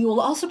 We will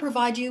also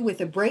provide you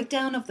with a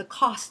breakdown of the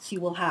costs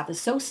you will have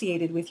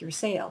associated with your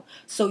sale,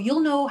 so you'll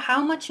know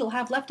how much you'll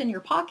have left in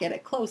your pocket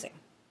at closing.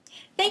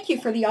 Thank you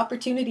for the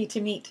opportunity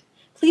to meet.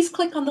 Please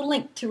click on the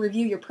link to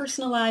review your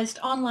personalized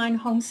online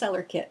home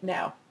seller kit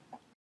now.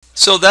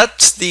 So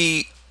that's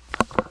the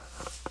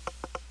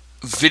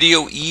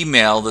video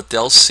email that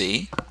they'll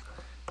see.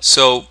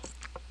 So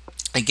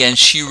again,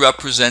 she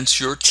represents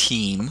your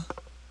team.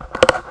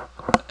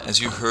 As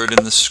you heard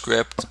in the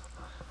script,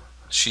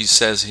 she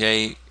says,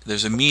 hey,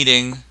 there's a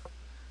meeting.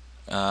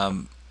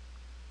 You're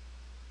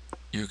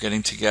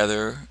getting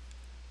together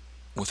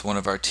with one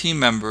of our team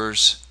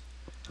members.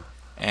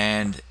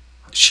 And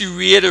she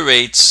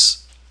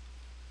reiterates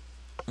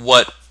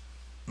what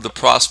the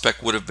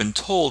prospect would have been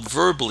told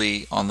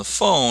verbally on the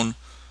phone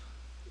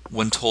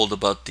when told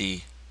about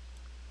the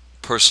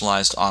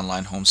personalized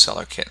online home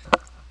seller kit.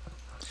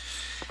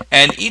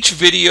 And each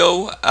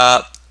video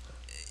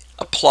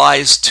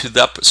applies to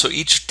that, so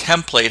each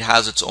template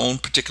has its own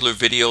particular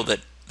video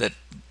that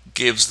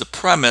gives the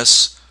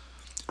premise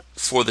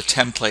for the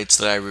templates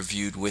that I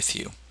reviewed with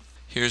you.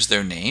 Here's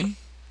their name.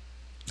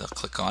 They'll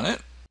click on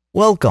it.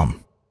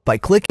 Welcome. By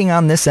clicking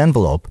on this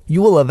envelope,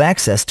 you will have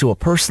access to a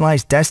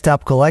personalized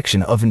desktop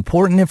collection of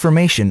important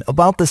information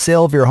about the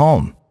sale of your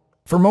home.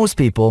 For most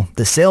people,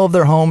 the sale of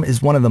their home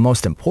is one of the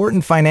most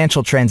important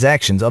financial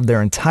transactions of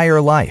their entire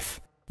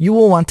life. You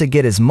will want to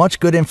get as much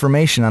good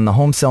information on the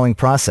home selling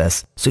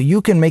process so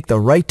you can make the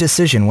right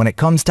decision when it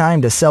comes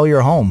time to sell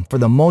your home for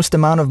the most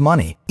amount of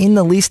money, in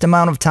the least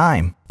amount of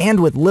time,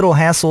 and with little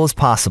hassle as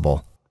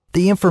possible.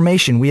 The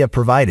information we have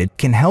provided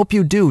can help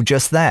you do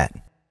just that.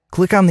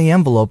 Click on the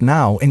envelope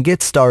now and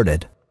get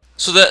started.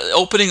 So the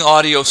opening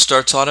audio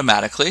starts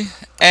automatically,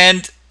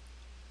 and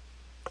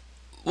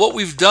what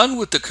we've done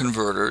with the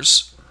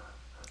converters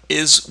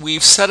is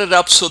we've set it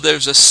up so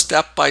there's a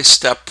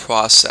step-by-step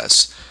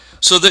process.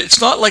 So that it's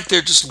not like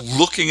they're just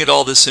looking at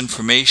all this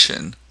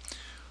information.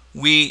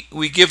 We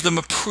give them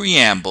a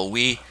preamble.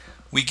 We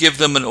give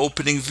them an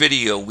opening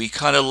video. We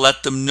kind of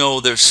let them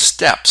know there's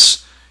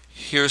steps.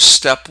 Here's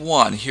step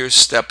 1. Here's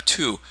step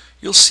 2.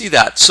 You'll see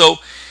that. So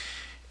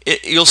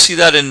you'll see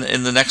that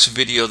in the next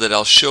video that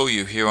I'll show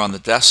you here on the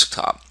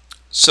desktop.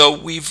 So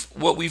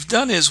what we've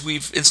done is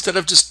instead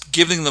of just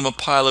giving them a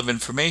pile of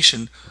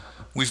information,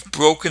 we've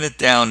broken it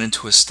down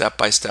into a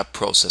step-by-step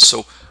process.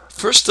 So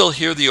first they'll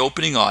hear the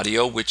opening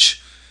audio,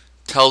 which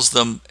tells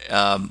them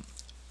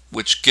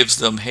which gives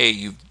them,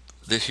 hey,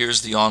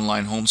 here's the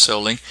online home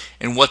sale link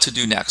and what to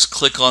do next.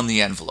 Click on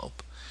the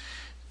envelope.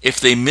 If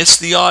they miss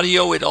the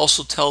audio, it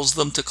also tells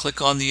them to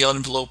click on the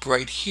envelope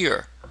right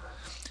here.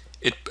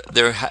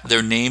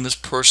 Their name is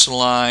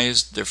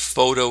personalized, your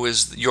photo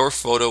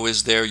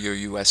is there, your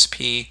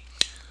USP.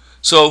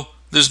 So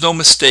there's no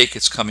mistake,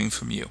 it's coming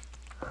from you.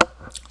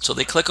 So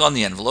they click on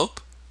the envelope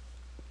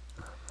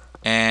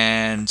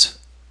and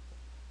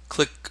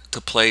click to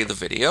play the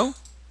video.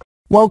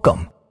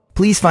 Welcome.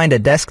 Please find a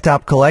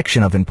desktop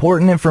collection of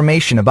important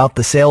information about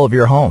the sale of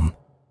your home.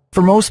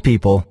 For most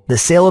people, the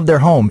sale of their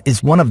home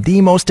is one of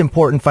the most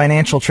important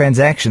financial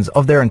transactions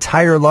of their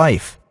entire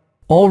life.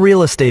 All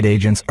real estate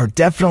agents are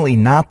definitely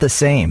not the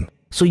same,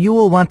 so you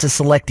will want to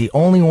select the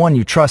only one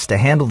you trust to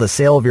handle the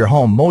sale of your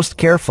home most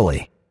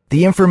carefully.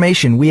 The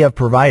information we have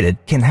provided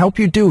can help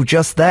you do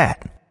just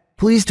that.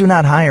 Please do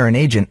not hire an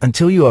agent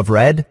until you have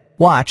read,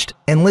 watched,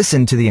 and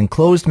listened to the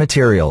enclosed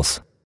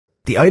materials.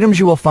 The items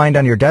you will find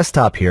on your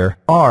desktop here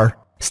are: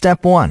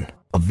 Step 1.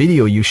 A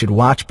video you should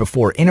watch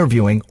before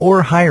interviewing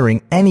or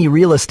hiring any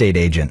real estate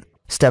agent.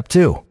 Step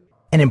 2.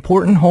 An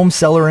important home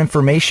seller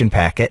information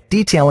packet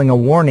detailing a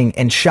warning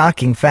and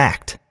shocking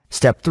fact.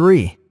 Step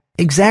 3.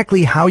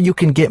 Exactly how you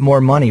can get more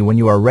money when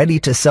you are ready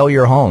to sell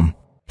your home.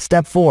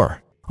 Step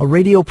 4. A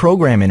radio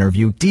program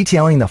interview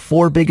detailing the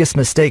 4 biggest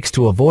mistakes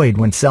to avoid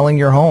when selling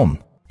your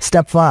home.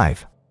 Step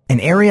 5. An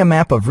area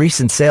map of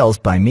recent sales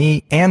by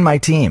me and my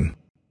team.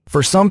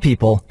 For some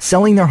people,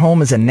 selling their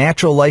home is a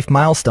natural life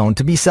milestone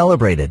to be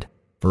celebrated.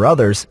 For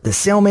others, the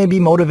sale may be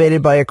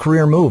motivated by a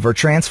career move or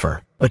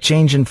transfer, a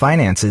change in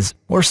finances,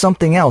 or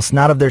something else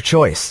not of their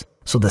choice.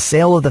 So the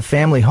sale of the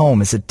family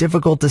home is a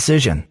difficult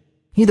decision.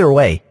 Either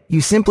way,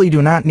 you simply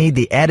do not need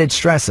the added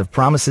stress of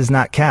promises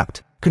not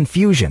kept,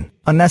 confusion,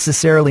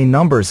 unnecessarily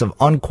numbers of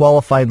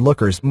unqualified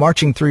lookers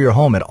marching through your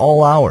home at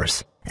all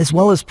hours, as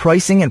well as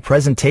pricing and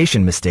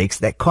presentation mistakes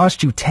that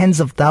cost you tens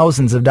of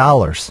thousands of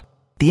dollars.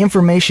 The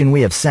information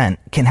we have sent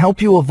can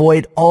help you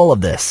avoid all of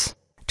this.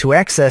 To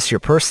access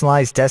your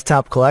personalized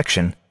desktop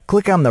collection,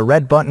 click on the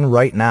red button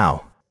right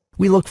now.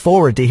 We look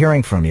forward to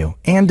hearing from you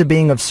and to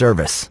being of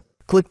service.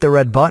 Click the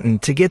red button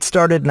to get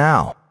started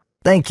now.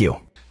 Thank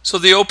you. So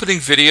the opening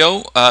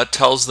video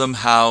tells them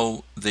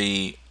how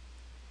the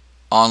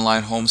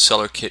online home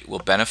seller kit will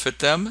benefit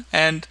them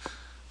and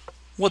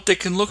what they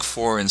can look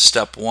for in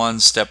step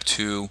 1, step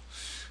 2,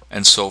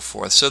 and so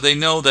forth. So they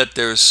know that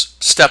there's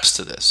steps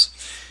to this.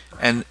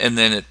 And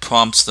then it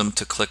prompts them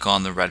to click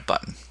on the red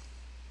button.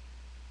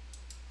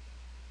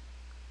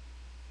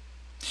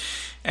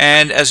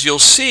 And as you'll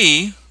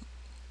see,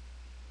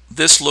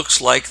 this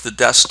looks like the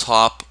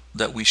desktop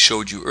that we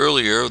showed you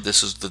earlier.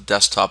 This is the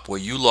desktop where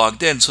you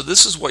logged in. So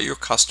this is what your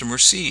customer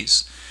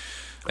sees.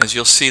 As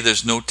you'll see,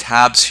 there's no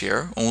tabs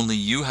here. Only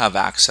you have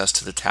access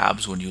to the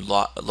tabs when you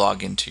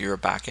log into your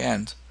back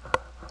end.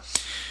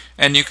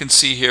 And you can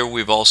see here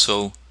we've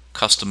also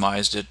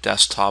customized it.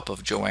 Desktop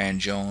of Joanne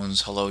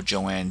Jones. Hello,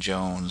 Joanne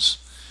Jones.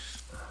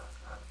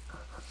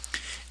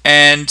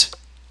 And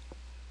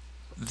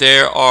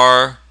there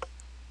are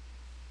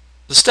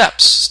the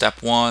steps.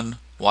 Step 1,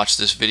 watch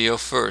this video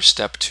first.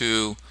 Step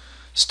 2,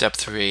 step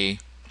 3,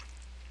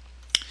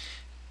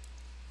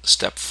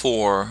 step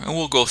 4, and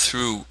we'll go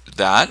through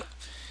that.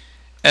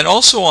 And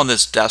also on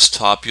this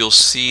desktop, you'll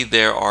see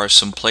there are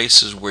some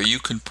places where you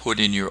can put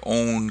in your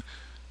own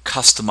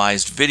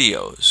customized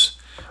videos.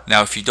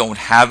 Now, if you don't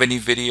have any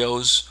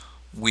videos,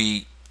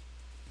 we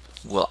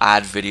will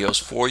add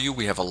videos for you.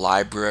 We have a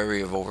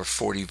library of over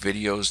 40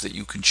 videos that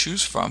you can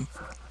choose from.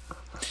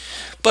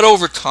 But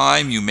over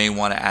time, you may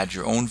want to add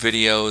your own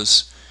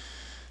videos,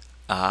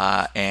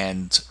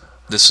 and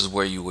this is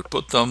where you would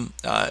put them.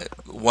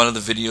 One of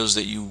the videos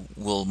that you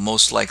will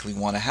most likely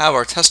want to have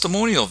are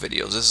testimonial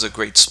videos. This is a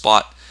great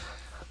spot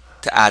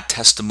to add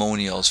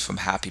testimonials from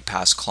happy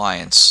past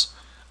clients,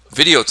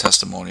 video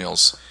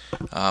testimonials,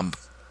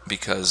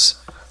 because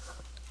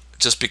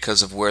just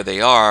because of where they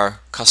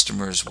are,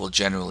 customers will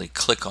generally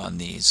click on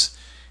these,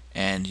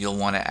 and you'll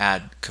want to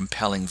add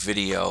compelling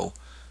video,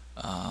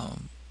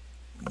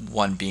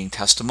 one being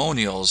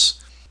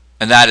testimonials,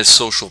 and that is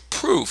social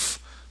proof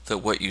that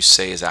what you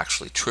say is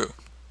actually true.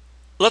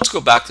 Let's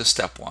go back to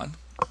step 1,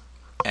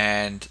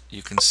 and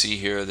you can see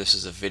here this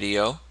is a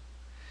video.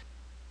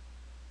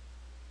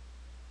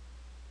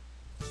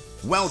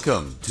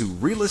 Welcome to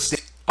Real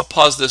Estate. I'll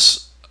pause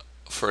this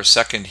for a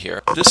second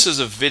here. This is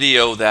a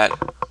video that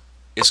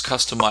is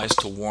customized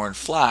to Warren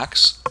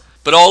Flax,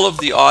 but all of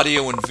the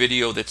audio and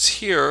video that's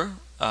here,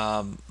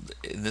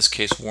 in this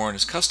case Warren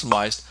is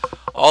customized,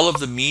 all of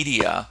the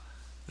media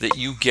that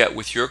you get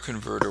with your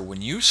converter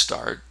when you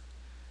start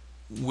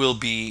will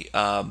be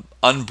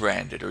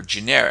unbranded or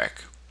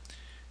generic.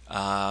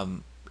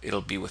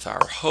 It'll be with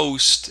our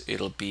host,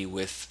 it'll be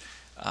with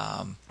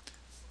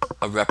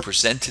a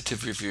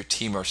representative of your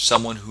team or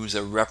someone who's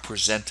a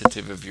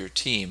representative of your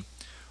team,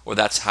 or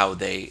that's how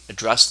they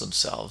address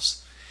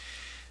themselves.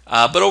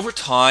 But over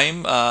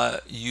time,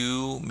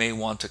 you may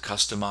want to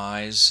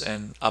customize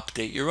and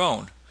update your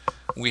own.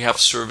 We have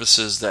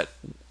services that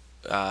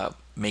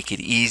make it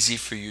easy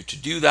for you to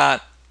do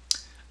that.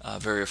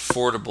 very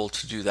affordable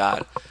to do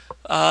that,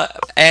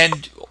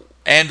 and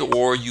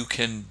or you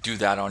can do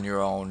that on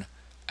your own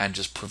and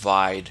just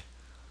provide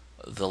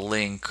the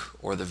link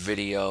or the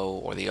video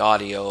or the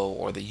audio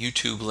or the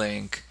YouTube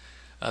link.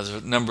 There's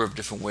a number of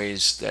different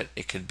ways that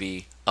it can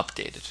be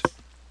updated.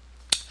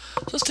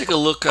 So let's take a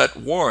look at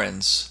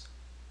Warren's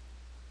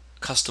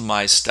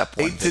customized step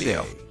 1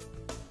 video. Today.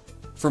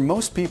 For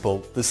most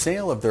people, the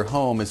sale of their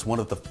home is one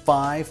of the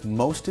 5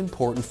 most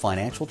important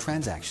financial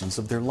transactions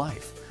of their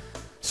life.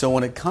 So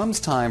when it comes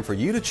time for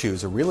you to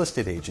choose a real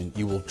estate agent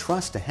you will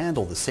trust to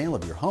handle the sale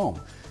of your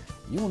home,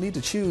 you will need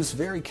to choose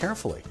very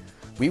carefully.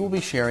 We will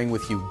be sharing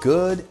with you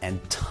good and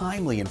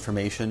timely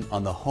information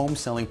on the home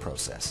selling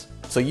process,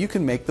 so you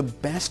can make the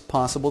best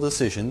possible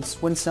decisions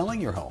when selling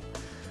your home.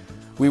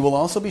 We will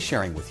also be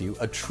sharing with you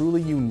a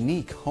truly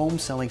unique home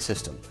selling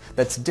system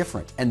that's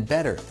different and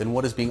better than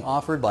what is being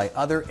offered by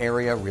other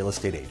area real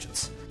estate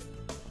agents.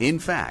 In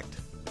fact,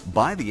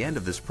 by the end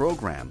of this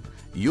program,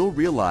 you'll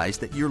realize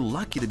that you're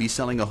lucky to be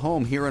selling a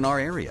home here in our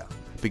area,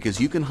 because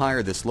you can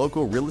hire this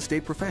local real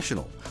estate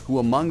professional who,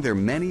 among their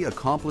many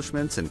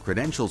accomplishments and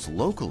credentials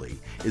locally,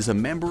 is a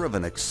member of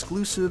an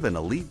exclusive and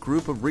elite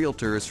group of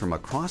realtors from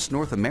across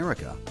North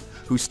America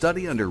who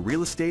study under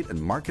real estate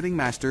and marketing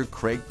master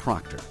Craig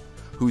Proctor,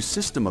 whose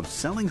system of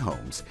selling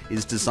homes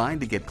is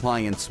designed to get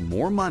clients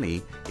more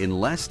money in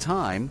less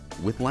time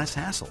with less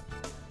hassle.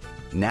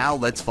 Now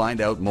let's find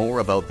out more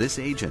about this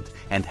agent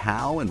and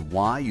how and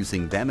why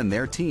using them and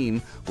their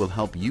team will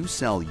help you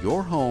sell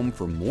your home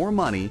for more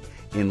money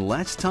in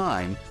less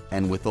time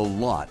and with a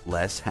lot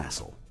less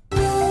hassle.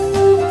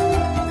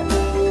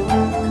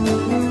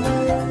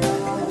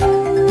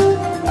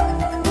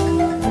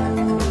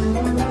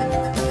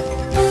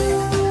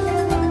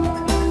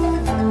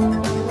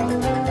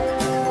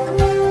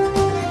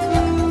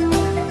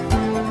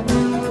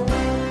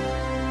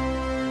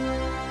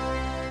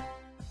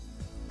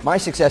 My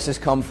success has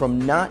come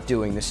from not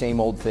doing the same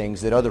old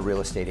things that other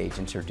real estate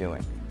agents are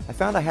doing. I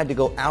found I had to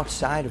go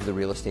outside of the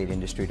real estate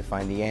industry to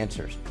find the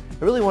answers.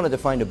 I really wanted to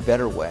find a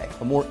better way,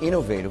 a more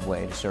innovative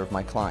way to serve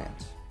my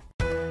clients.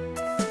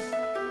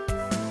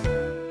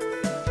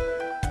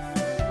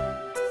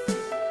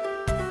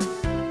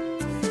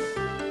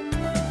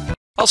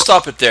 I'll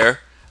stop it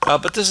there,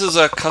 but this is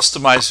a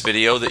customized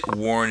video that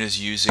Warren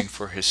is using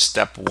for his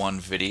step 1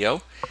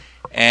 video,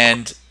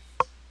 and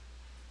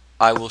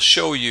I will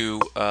show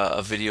you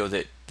a video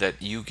that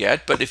you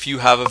get. But if you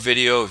have a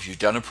video, if you've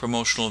done a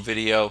promotional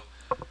video,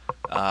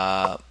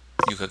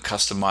 you could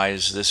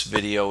customize this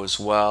video as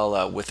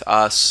well with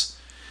us.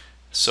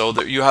 So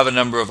that you have a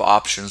number of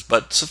options.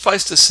 But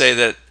suffice to say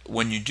that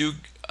when you do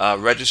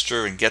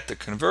register and get the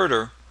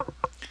converter,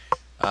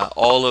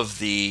 all of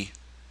the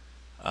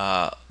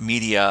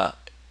media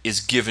is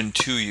given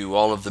to you.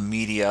 All of the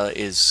media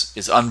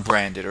is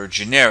unbranded or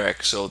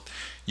generic, so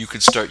you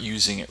can start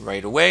using it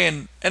right away,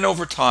 and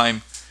over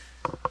time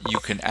you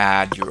can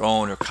add your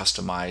own or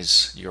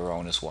customize your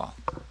own as well.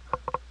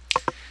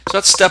 So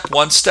that's step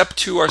 1. Step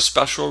 2 are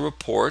special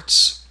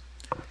reports,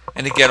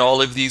 and again,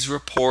 all of these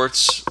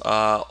reports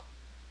are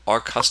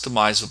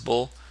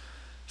customizable.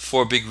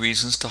 4 big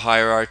reasons to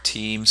hire our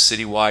team: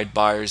 citywide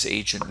buyers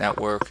agent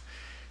network,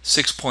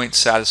 6-point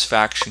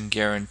satisfaction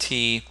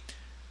guarantee,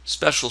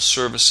 special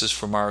services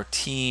from our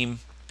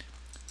team,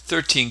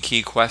 13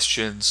 key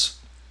questions,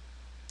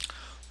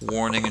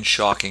 warning and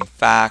shocking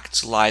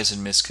facts, lies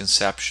and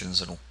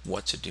misconceptions, and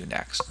what to do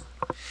next.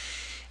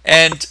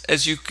 And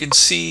as you can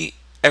see,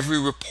 every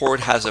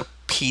report has a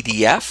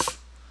PDF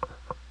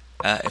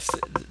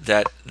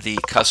that the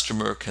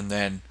customer can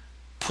then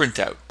print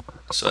out.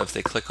 So if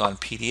they click on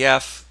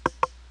PDF,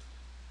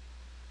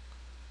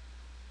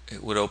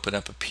 it would open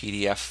up a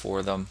PDF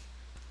for them,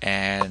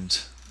 and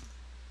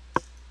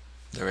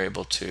they're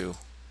able to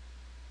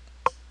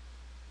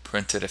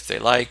print it if they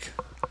like.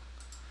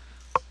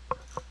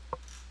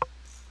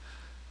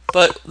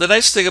 But the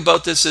nice thing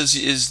about this is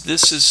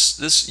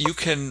you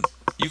can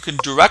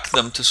direct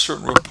them to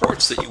certain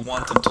reports that you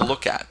want them to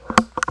look at.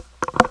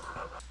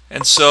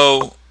 And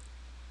so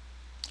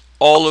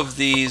all of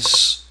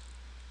these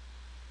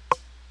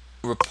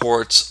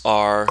reports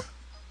are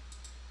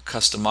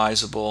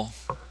customizable.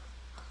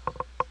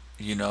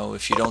 You know,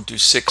 if you don't do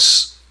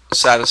 6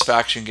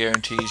 satisfaction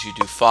guarantees, you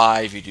do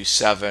 5, you do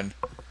 7.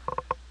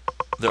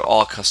 They're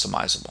all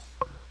customizable.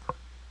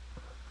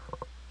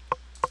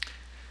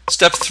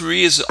 Step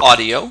 3 is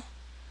audio.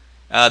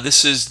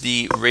 This is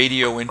the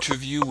radio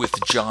interview with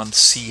John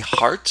C.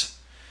 Hart.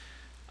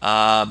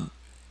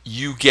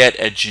 You get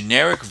a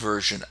generic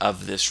version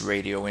of this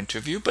radio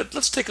interview, but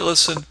let's take a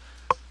listen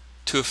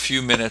to a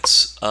few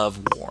minutes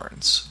of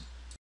Warren's.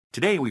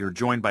 Today we are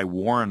joined by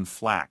Warren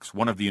Flax,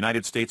 one of the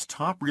United States'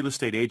 top real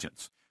estate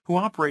agents, who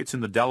operates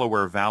in the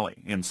Delaware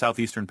Valley in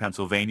southeastern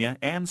Pennsylvania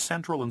and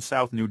central and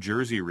south New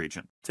Jersey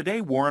region. Today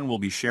Warren will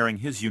be sharing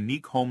his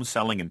unique home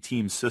selling and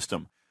team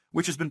system,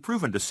 which has been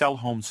proven to sell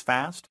homes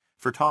fast,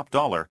 for top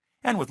dollar,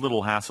 and with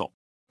little hassle.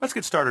 Let's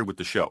get started with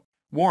the show.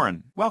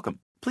 Warren, welcome.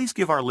 Please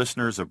give our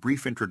listeners a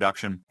brief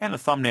introduction and a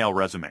thumbnail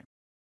resume.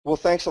 Well,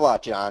 thanks a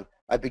lot, John.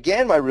 I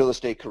began my real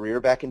estate career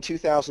back in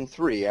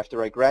 2003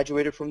 after I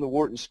graduated from the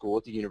Wharton School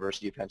at the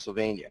University of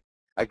Pennsylvania.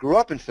 I grew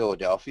up in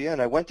Philadelphia and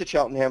I went to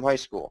Cheltenham High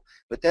School,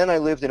 but then I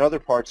lived in other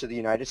parts of the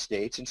United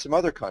States and some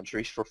other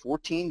countries for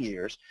 14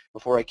 years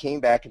before I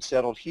came back and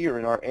settled here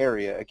in our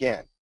area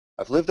again.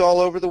 I've lived all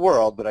over the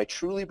world, but I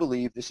truly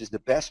believe this is the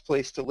best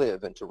place to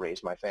live and to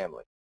raise my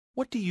family.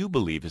 What do you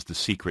believe is the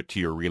secret to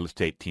your real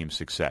estate team's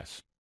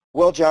success?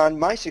 Well, John,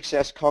 my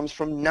success comes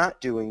from not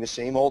doing the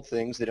same old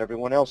things that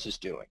everyone else is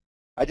doing.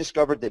 I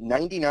discovered that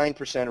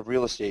 99% of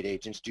real estate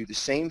agents do the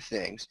same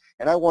things,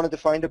 and I wanted to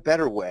find a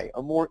better way,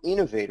 a more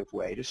innovative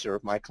way to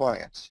serve my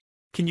clients.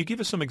 Can you give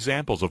us some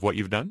examples of what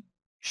you've done?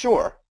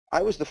 Sure.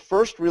 I was the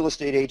first real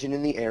estate agent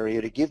in the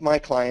area to give my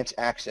clients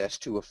access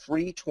to a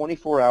free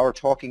 24-hour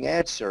talking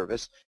ad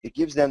service that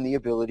gives them the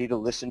ability to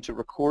listen to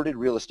recorded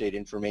real estate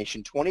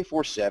information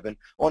 24/7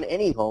 on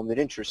any home that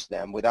interests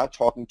them without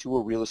talking to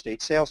a real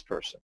estate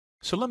salesperson.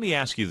 So let me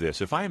ask you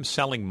this. If I am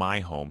selling my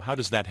home, how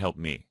does that help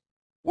me?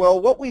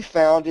 Well, what we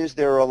found is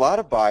there are a lot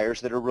of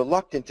buyers that are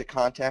reluctant to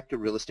contact a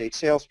real estate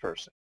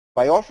salesperson.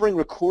 By offering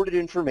recorded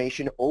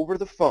information over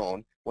the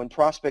phone when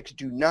prospects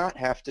do not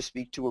have to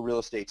speak to a real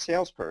estate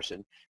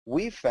salesperson,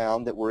 we've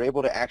found that we're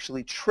able to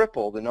actually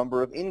triple the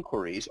number of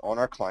inquiries on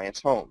our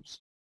clients'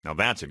 homes. Now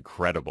that's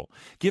incredible.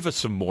 Give us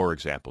some more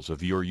examples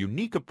of your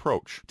unique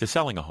approach to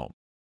selling a home.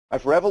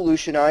 I've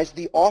revolutionized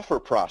the offer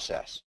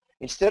process.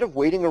 Instead of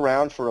waiting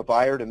around for a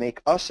buyer to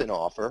make us an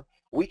offer,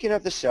 we can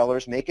have the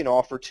sellers make an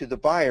offer to the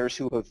buyers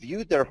who have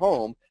viewed their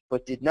home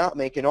but did not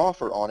make an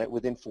offer on it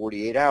within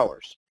 48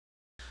 hours.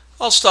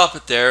 I'll stop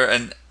it there,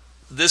 and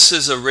this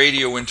is a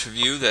radio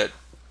interview that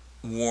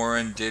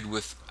Warren did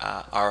with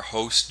our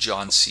host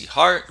John C.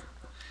 Hart,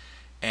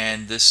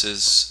 and this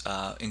is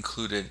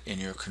included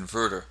in your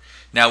converter.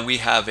 Now we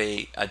have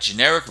a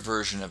generic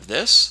version of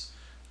this,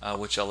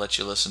 which I'll let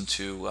you listen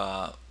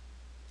to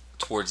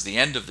towards the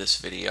end of this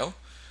video,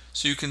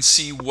 so you can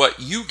see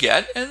what you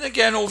get, and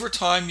again, over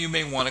time you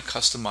may want to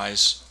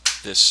customize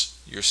this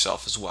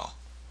yourself as well.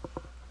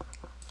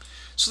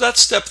 So that's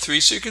step 3.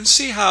 So you can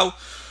see how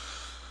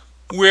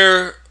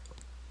we're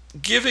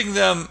giving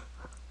them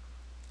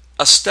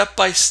a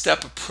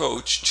step-by-step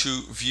approach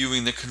to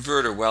viewing the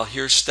converter. Well,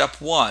 here's step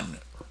 1.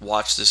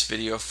 Watch this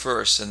video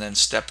first, and then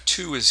step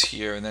 2 is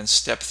here, and then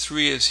step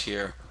 3 is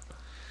here.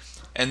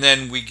 And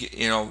then we,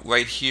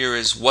 right here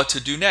is what to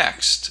do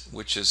next,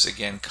 which is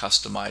again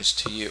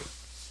customized to you.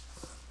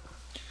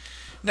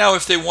 Now,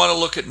 if they want to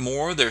look at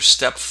more, there's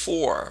step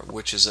 4,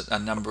 which is a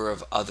number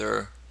of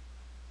other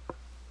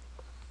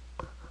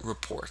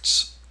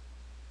reports.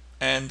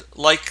 And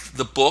like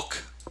the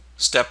book,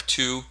 step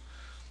 2,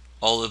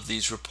 all of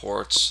these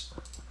reports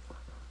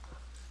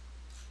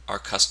are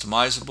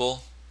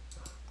customizable.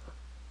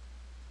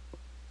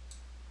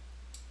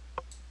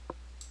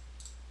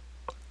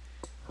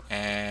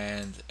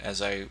 And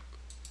as I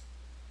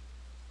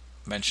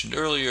mentioned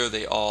earlier,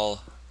 they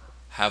all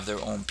have their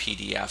own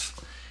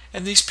PDF.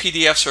 And these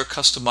PDFs are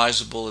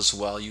customizable as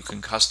well. You can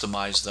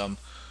customize them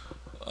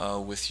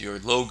with your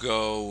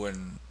logo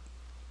and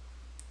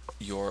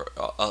your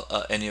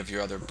any of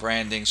your other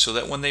branding, so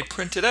that when they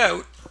print it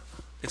out,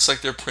 it's like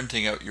they're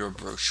printing out your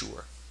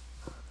brochure.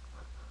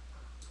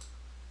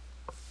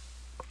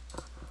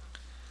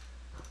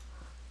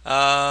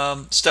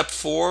 Step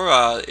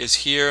 4 is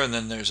here, and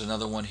then there's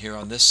another one here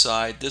on this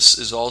side. This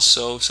is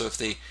also, so if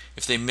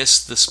they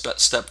miss the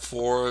step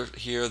 4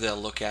 here, they'll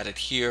look at it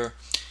here.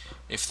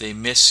 If they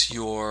miss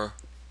your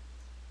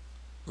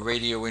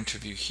radio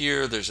interview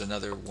here, there's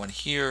another one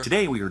here.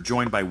 Today we are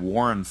joined by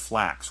Warren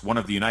Flax, one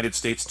of the United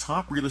States'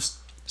 top real estate.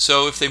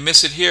 So if they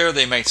miss it here,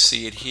 they might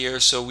see it here.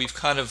 So we've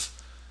kind of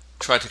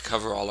tried to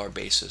cover all our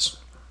bases.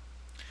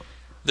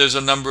 There's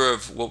a number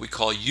of what we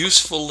call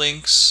useful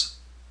links.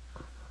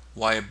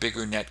 Why a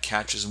bigger net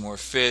catches more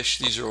fish.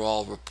 These are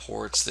all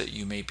reports that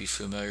you may be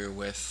familiar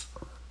with.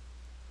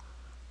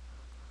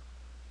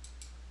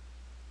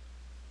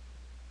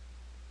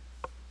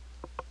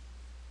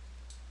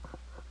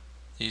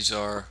 These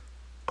are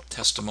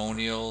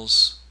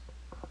testimonials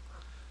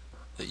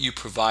that you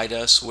provide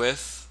us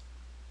with.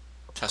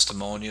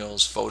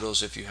 Testimonials,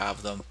 photos if you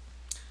have them,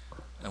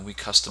 and we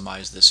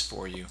customize this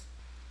for you.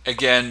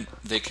 Again,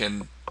 they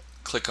can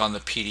click on the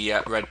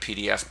PDF, red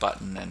PDF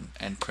button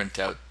and print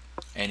out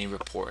any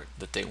report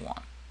that they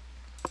want.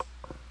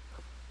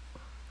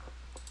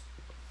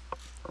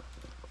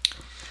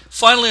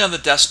 Finally, on the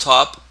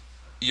desktop,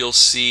 you'll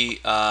see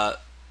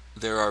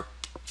there are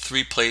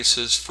 3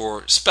 places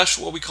for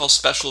what we call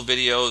special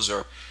videos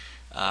or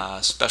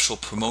special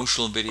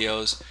promotional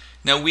videos.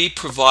 Now we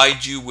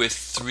provide you with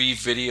 3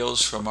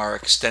 videos from our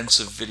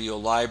extensive video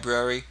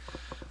library,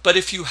 but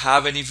if you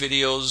have any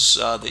videos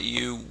that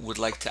you would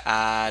like to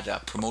add,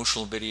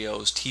 promotional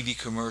videos, TV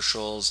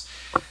commercials,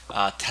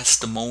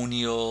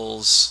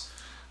 testimonials,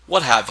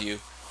 what have you,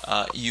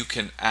 you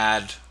can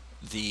add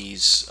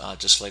these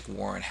just like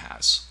Warren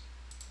has.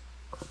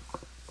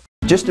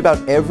 Just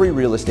about every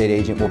real estate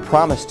agent will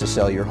promise to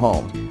sell your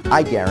home,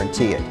 I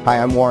guarantee it. Hi,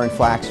 I'm Warren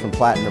Flax from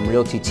Platinum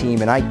Realty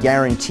Team, and I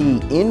guarantee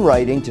in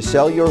writing to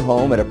sell your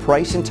home at a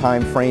price and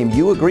time frame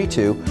you agree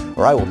to,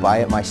 or I will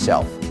buy it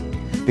myself.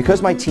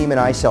 Because my team and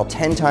I sell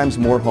 10 times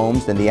more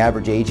homes than the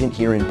average agent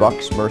here in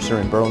Bucks, Mercer,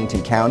 and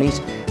Burlington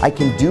counties, I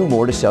can do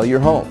more to sell your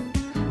home.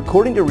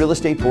 According to Real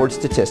Estate Board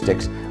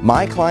statistics,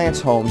 my clients'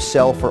 homes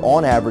sell for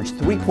on average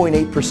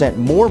 3.8%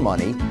 more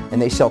money,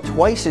 and they sell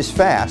twice as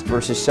fast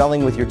versus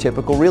selling with your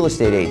typical real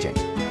estate agent.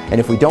 And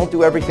if we don't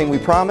do everything we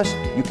promise,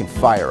 you can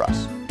fire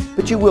us.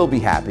 But you will be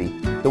happy.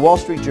 The Wall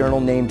Street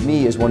Journal named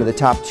me as one of the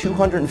top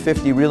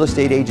 250 real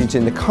estate agents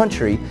in the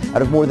country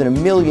out of more than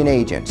 1 million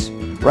agents.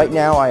 Right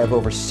now, I have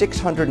over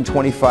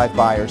 625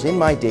 buyers in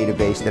my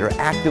database that are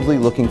actively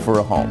looking for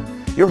a home.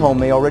 Your home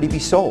may already be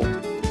sold.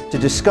 To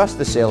discuss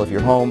the sale of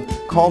your home,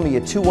 call me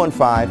at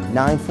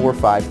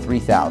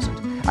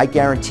 215-945-3000. I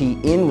guarantee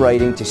in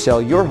writing to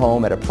sell your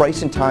home at a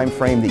price and time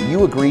frame that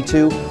you agree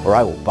to, or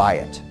I will buy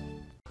it.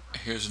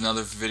 Here's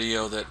another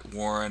video that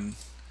Warren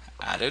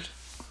added.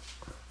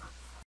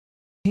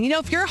 You know,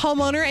 if you're a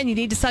homeowner and you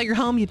need to sell your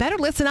home, you better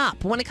listen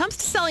up. When it comes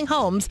to selling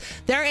homes,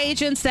 there are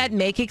agents that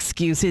make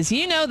excuses.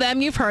 You know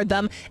them, you've heard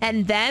them.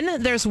 And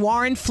then there's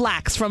Warren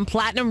Flax from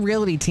Platinum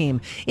Realty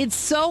Team. It's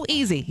so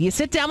easy. You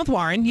sit down with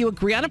Warren, you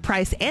agree on a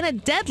price and a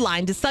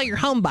deadline to sell your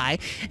home by.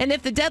 And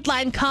if the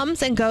deadline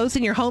comes and goes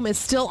and your home is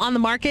still on the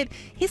market,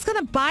 he's going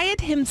to buy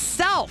it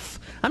himself.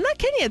 I'm not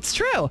kidding you, it's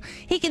true.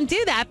 He can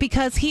do that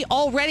because he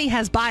already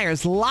has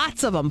buyers,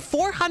 lots of them,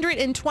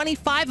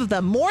 425 of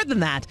them, more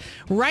than that,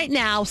 right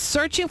now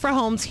searching for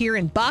homes here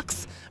in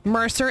Bucks,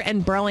 Mercer,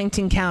 and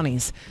Burlington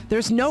counties.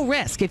 There's no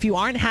risk. If you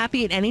aren't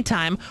happy at any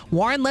time,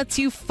 Warren lets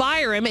you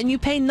fire him and you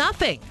pay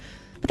nothing.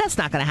 But that's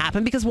not going to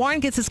happen because Warren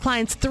gets his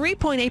clients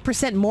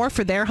 3.8% more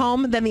for their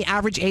home than the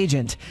average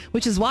agent,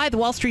 which is why the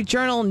Wall Street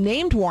Journal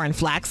named Warren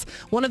Flax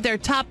one of their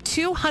top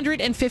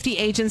 250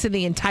 agents in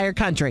the entire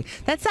country.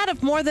 That's out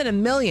of more than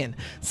 1 million.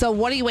 So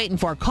what are you waiting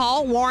for?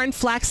 Call Warren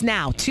Flax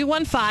now,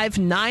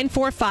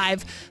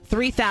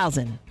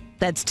 215-945-3000.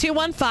 That's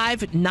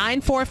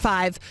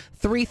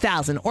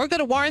 215-945-3000. Or go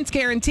to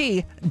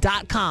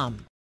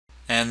warrensguarantee.com.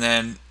 And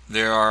then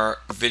there are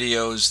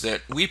videos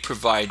that we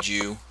provide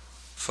you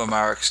from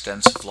our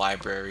extensive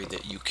library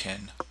that you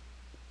can,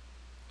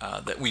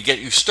 that we get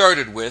you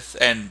started with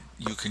and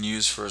you can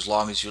use for as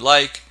long as you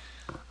like,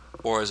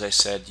 or as I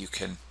said, you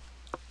can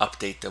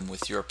update them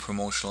with your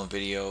promotional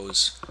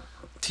videos,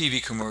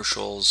 TV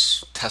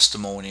commercials,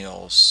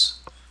 testimonials,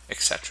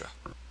 etc.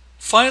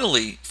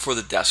 Finally, for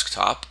the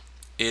desktop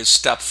is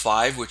step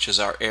 5, which is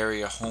our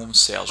area home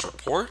sales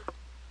report,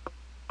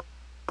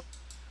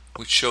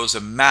 which shows a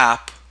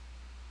map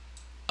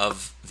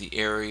of the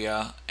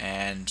area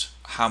and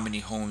how many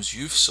homes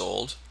you've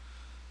sold.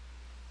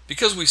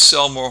 Because we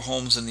sell more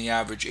homes than the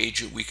average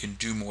agent, we can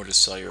do more to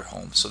sell your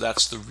home. So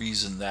that's the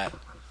reason that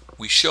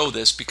we show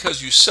this,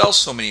 because you sell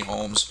so many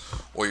homes,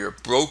 or your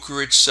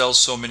brokerage sells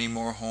so many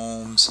more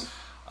homes,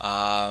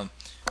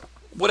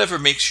 whatever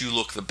makes you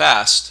look the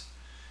best,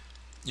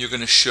 you're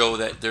going to show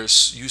that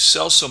you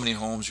sell so many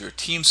homes, your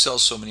team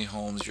sells so many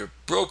homes, your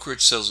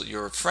brokerage sells,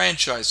 your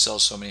franchise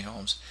sells so many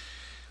homes,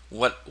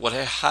 what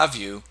have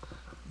you,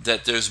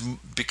 that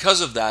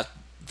because of that,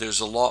 there's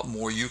a lot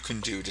more you can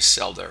do to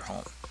sell their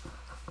home.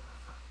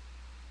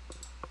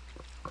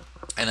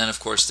 And then of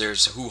course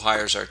there's who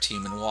hires our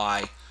team and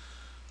why,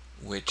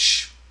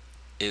 which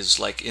is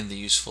like in the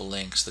useful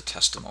links, the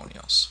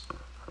testimonials.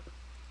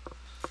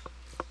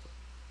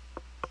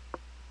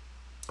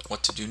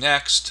 What to do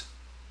next.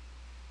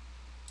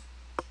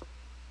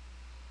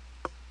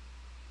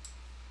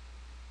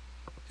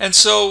 And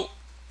so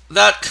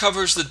that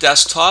covers the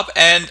desktop,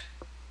 and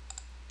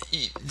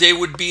they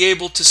would be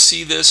able to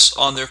see this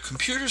on their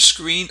computer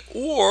screen,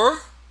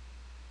 or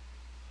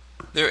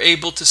they're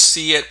able to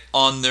see it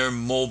on their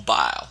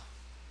mobile.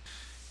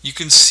 You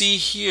can see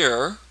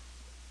here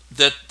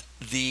that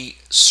the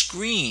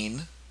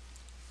screen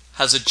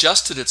has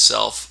adjusted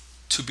itself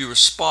to be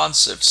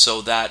responsive,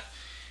 so that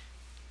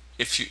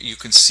if you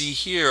can see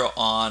here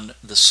on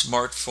the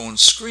smartphone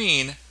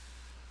screen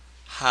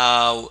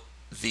how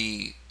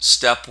the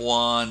step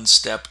 1,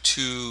 step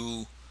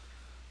 2,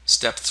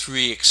 step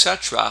 3,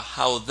 etc.,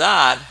 how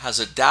that has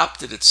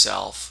adapted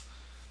itself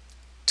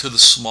to the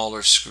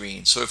smaller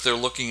screen. So if they're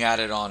looking at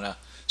it on a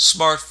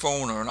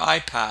smartphone or an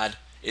iPad,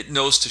 it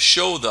knows to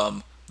show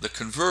them the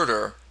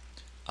converter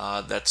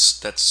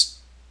that's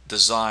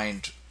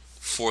designed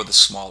for the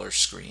smaller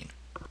screen.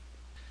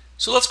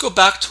 So let's go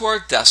back to our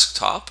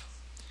desktop,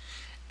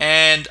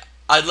 and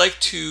I'd like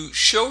to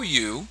show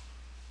you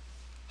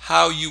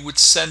how you would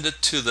send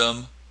it to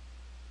them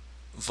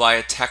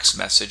via text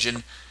message.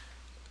 And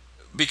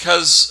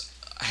because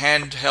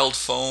handheld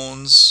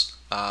phones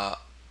are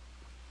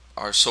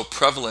so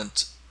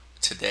prevalent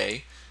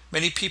today,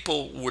 many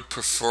people would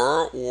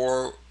prefer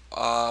to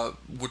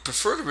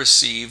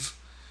receive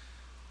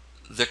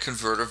the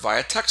converter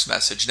via text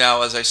message.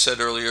 Now, as I said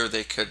earlier,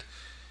 they could,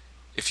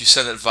 if you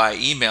send it via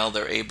email,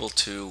 they're able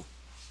to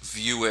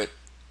view it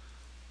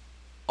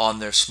on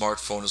their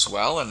smartphone as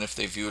well, and if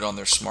they view it on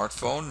their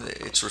smartphone,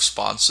 it's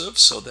responsive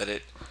so that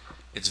it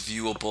it's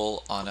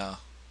viewable on a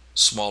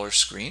smaller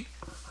screen.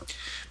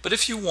 But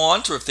if you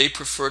want, or if they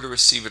prefer to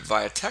receive it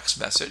via text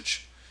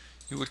message,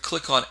 you would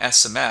click on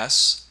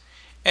SMS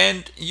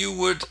and you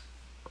would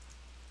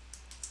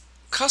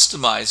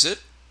customize it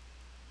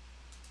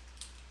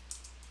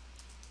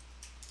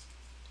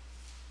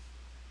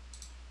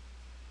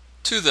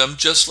to them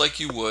just like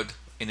you would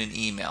in an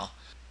email.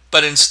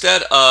 But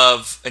instead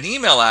of an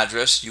email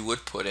address, you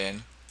would put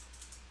in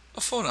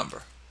a phone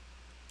number.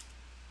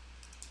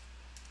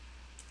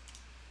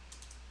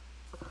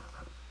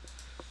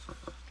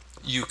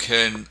 You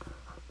can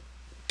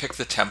pick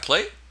the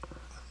template.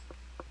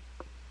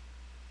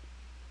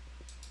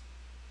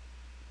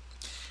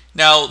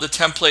 Now, the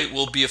template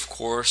will be, of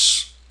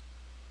course,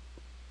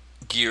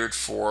 geared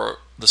for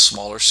the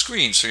smaller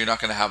screen, so you're not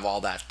going to have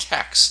all that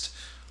text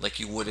like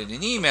you would in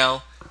an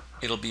email.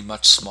 It'll be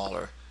much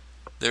smaller.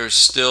 There's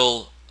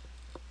still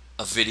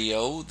a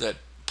video that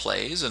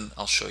plays, and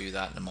I'll show you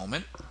that in a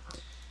moment.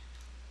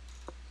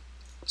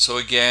 So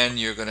again,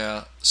 you're going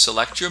to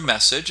select your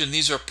message, and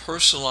these are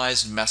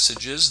personalized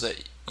messages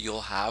that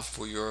you'll have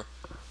for your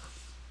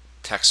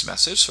text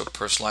message. So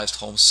personalized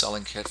home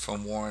selling kit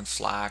from Warren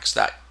Flax,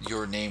 that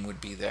your name would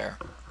be there.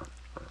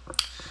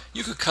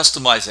 You could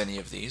customize any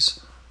of these.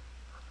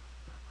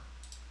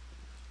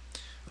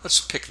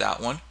 Let's pick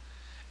that one.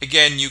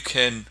 Again, you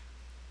can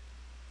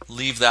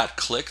leave that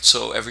clicked,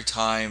 so every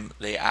time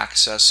they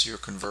access your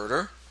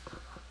converter,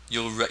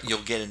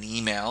 you'll get an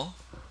email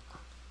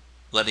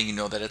letting you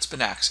know that it's been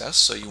accessed,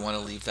 so you want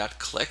to leave that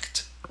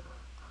clicked.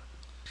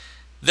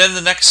 Then the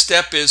next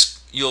step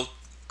is you'll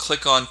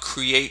click on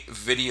Create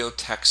Video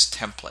Text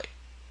Template.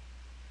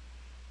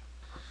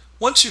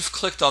 Once you've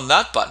clicked on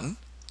that button,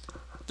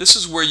 this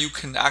is where you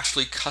can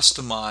actually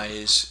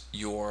customize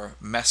your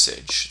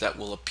message that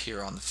will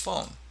appear on the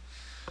phone.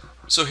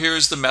 So here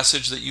is the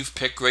message that you've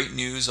picked. Great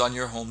news on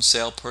your home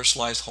sale,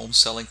 personalized home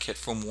selling kit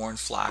from Warren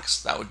Flax.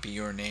 That would be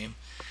your name.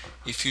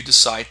 If you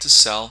decide to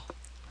sell,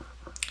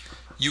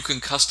 you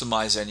can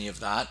customize any of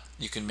that.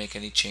 You can make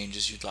any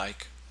changes you'd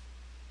like.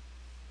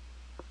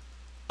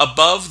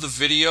 Above the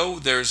video,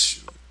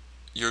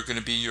 you're going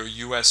to be your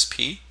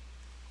USP.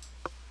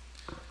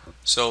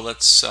 So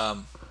let's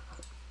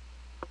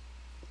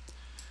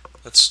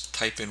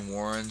type in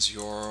Warren's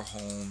Your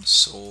Home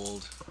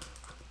Sold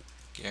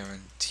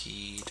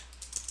Guaranteed,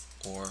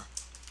 or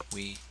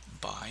we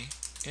buy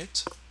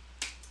it.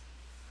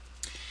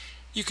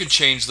 You can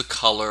change the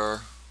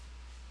color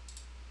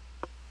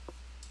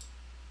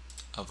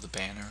of the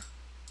banner,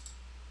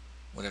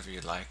 whatever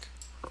you'd like.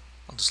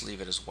 I'll just leave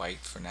it as white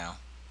for now.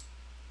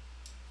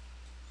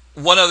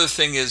 One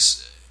thing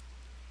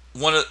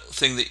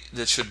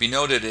that should be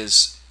noted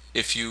is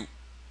if you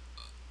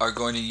are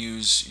going to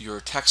use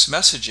your text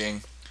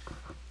messaging,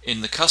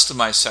 in the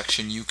customize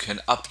section you can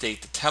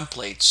update the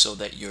template so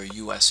that your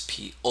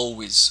USP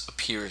always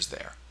appears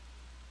there.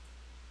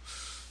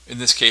 In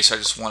this case, I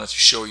just wanted to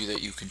show you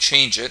that you can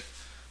change it,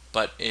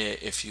 but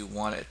if you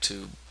wanted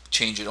to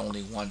change it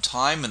only one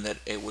time and that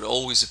it would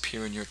always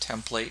appear in your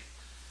template,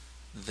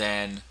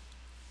 then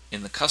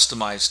in the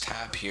Customize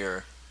tab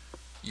here,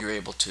 you're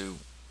able to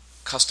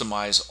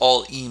customize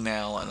all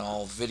email and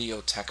all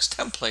video text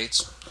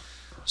templates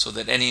so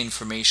that any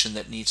information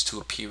that needs to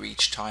appear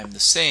each time the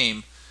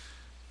same,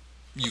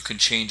 you can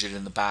change it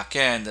in the back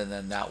end, and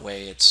then that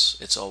way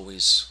it's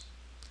always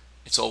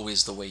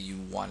the way you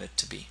want it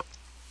to be.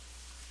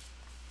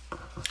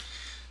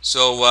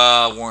 So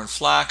Warren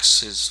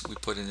Flax we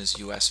put in his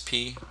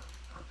USP.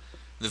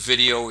 The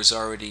video is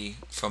already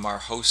from our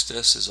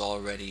hostess, is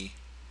already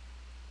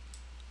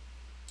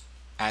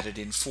added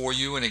in for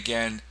you, and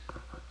again,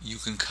 you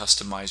can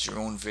customize your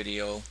own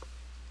video.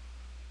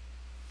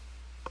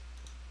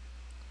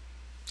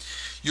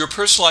 Your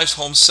personalized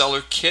home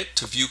seller kit,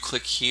 to view,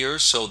 click here.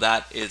 So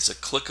that is a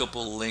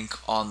clickable link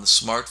on the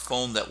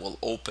smartphone that will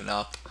open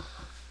up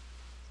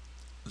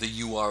the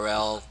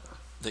URL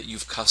that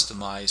you've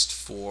customized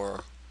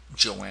for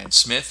Joanne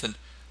Smith, and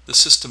the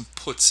system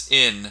puts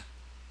in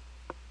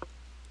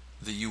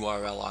the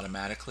URL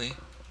automatically.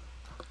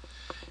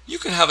 You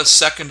can have a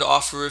second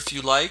offer if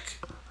you like.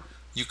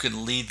 You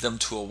can lead them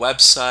to a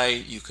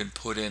website. You can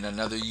put in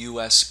another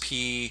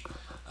USP,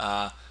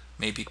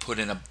 maybe put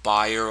in a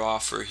buyer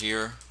offer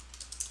here.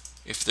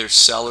 If there's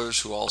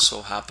sellers who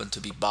also happen to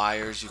be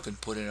buyers, you can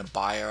put in a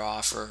buyer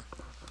offer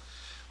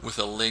with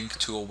a link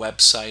to a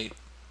website.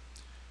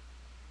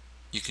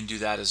 You can do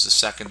that as a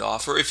second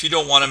offer. If you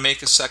don't want to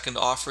make a second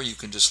offer, you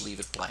can just leave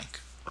it blank.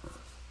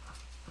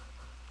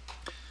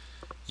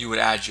 You would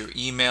add your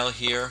email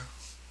here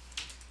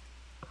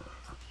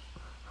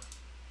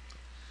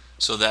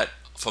so that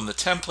from the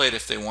template,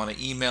 if they want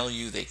to email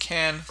you, they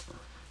can.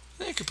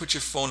 Then you can put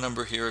your phone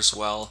number here as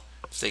well.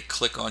 If they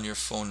click on your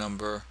phone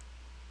number,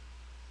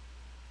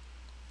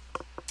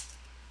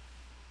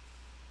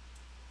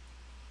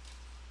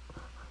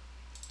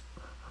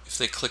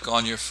 they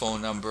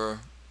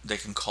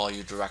can call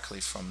you directly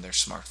from their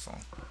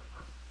smartphone.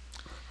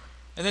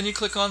 And then you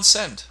click on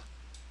send.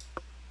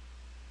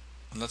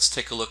 And let's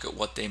take a look at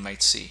what they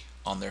might see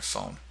on their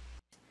phone.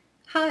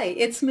 Hi,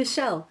 it's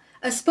Michelle.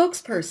 a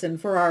spokesperson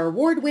for our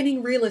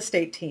award-winning real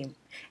estate team.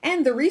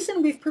 And the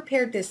reason we've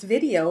prepared this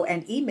video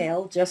and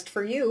email just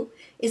for you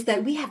is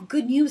that we have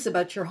good news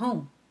about your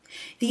home.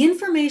 The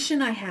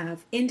information I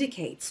have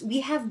indicates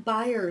we have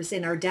buyers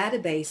in our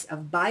database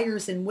of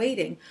buyers in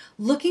waiting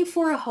looking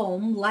for a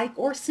home like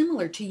or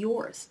similar to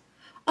yours.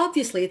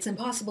 Obviously, it's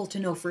impossible to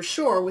know for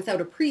sure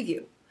without a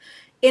preview.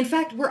 In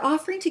fact, we're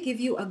offering to give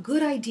you a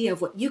good idea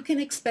of what you can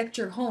expect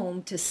your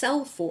home to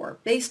sell for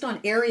based on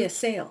area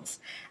sales,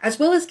 as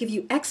well as give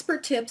you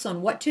expert tips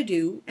on what to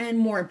do, and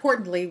more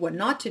importantly, what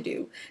not to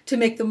do, to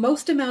make the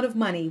most amount of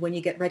money when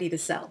you get ready to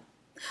sell.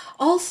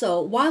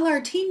 Also, while our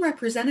team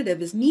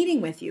representative is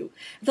meeting with you,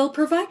 they'll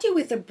provide you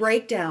with a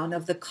breakdown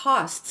of the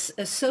costs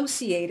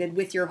associated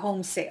with your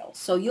home sale,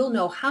 so you'll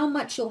know how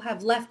much you'll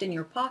have left in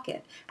your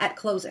pocket at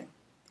closing.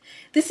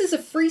 This is a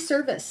free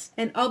service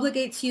and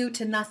obligates you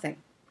to nothing.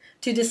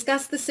 To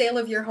discuss the sale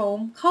of your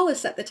home, call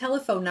us at the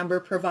telephone number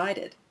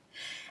provided.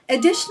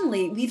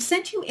 Additionally, we've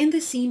sent you in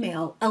this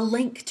email a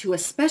link to a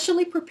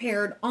specially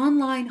prepared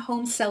online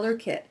home seller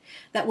kit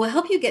that will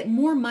help you get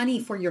more money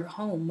for your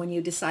home when you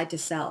decide to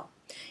sell.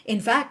 In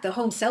fact, the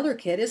home seller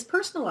kit is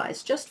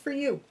personalized just for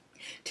you.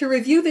 To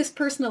review this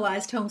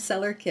personalized home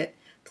seller kit,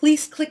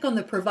 please click on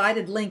the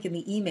provided link in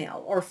the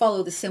email or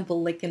follow the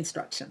simple link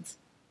instructions.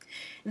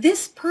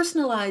 This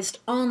personalized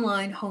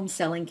online home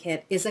selling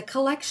kit is a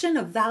collection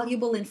of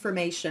valuable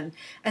information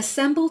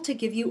assembled to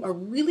give you a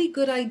really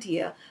good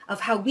idea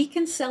of how we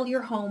can sell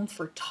your home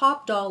for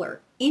top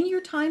dollar in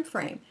your time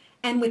frame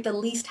and with the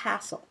least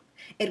hassle.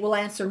 It will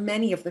answer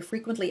many of the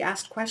frequently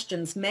asked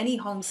questions many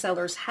home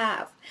sellers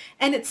have,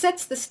 and it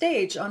sets the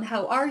stage on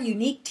how our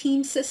unique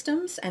team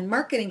systems and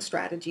marketing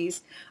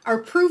strategies are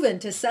proven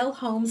to sell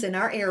homes in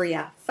our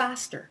area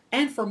faster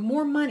and for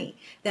more money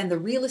than the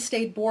real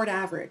estate board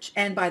average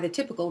and by the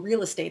typical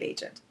real estate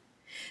agent.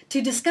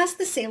 To discuss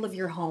the sale of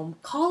your home,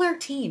 call our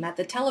team at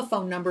the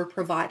telephone number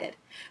provided.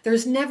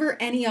 There's never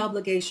any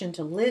obligation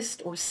to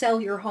list or sell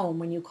your home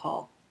when you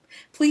call.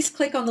 Please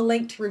click on the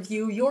link to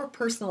review your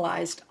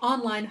personalized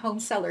online home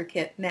seller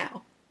kit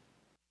now.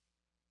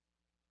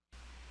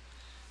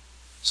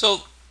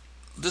 So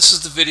this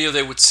is the video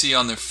they would see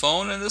on their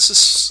phone, and this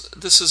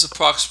is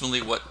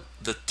approximately what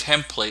the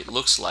template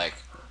looks like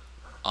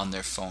on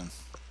their phone.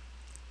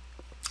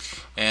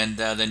 And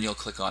then you'll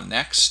click on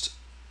next,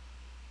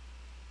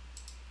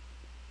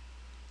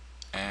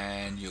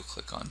 and you'll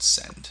click on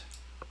send,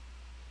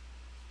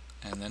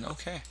 and then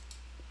OK.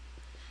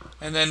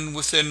 And then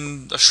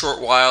within a short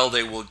while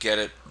they will get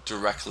it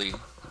directly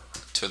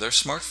to their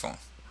smartphone.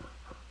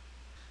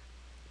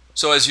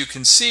 So as you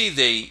can see,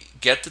 they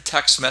get the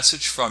text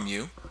message from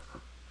you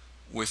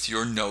with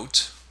your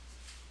note.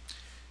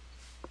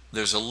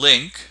 There's a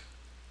link.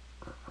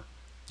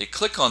 They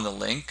click on the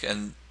link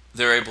and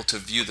they're able to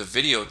view the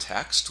video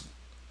text,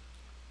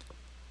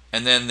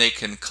 and then they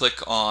can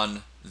click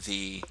on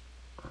the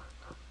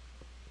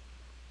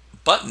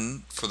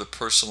button for the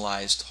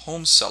personalized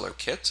home seller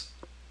kit.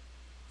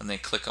 When they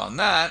click on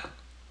that,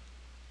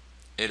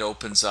 it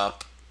opens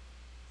up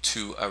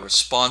to a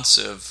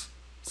responsive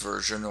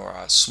version or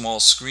a small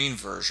screen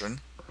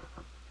version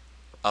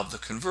of the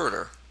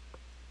converter.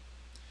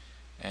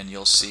 And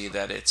you'll see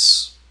that it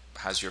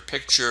has your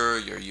picture,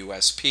 your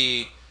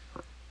USP,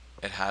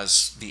 it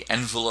has the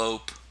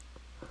envelope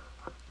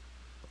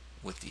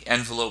with the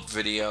envelope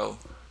video,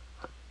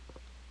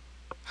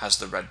 has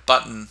the red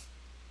button,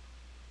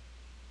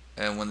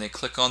 and when they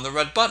click on the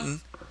red button,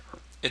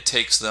 it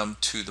takes them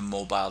to the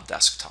mobile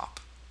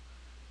desktop.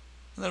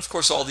 And then of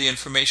course all the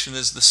information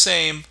is the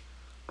same,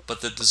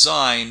 but the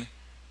design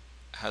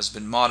has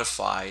been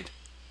modified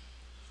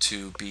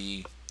to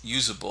be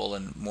usable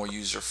and more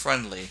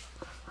user-friendly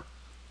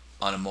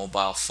on a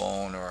mobile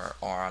phone or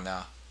on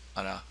a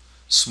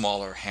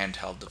smaller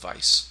handheld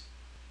device.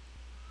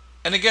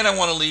 And again, I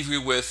want to leave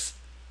you with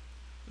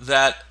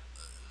that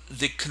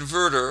the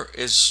converter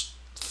is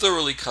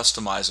thoroughly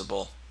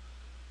customizable.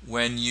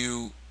 When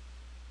you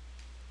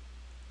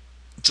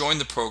join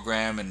the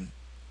program and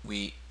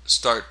we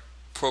start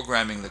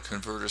programming the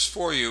converters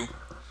for you,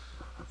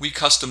 we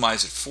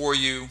customize it for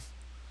you.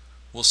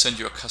 We'll send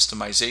you a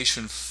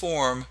customization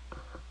form,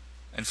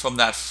 and from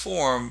that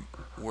form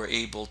we're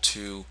able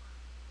to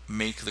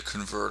make the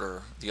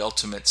converter, the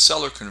ultimate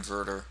seller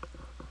converter,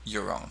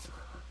 your own.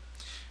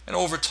 And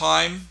over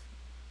time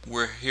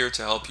we're here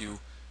to help you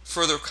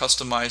further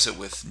customize it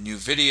with new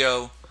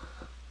video,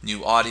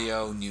 new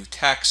audio, new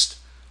text,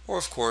 or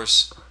of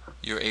course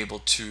you're able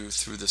to,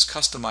 through this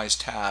Customize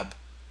tab,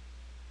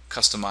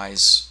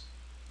 customize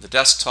the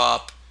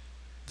desktop,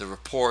 the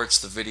reports,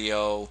 the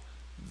video,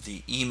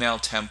 the email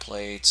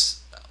templates,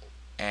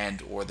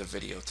 and or the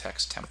video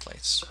text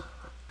templates.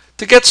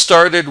 To get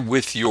started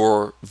with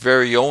your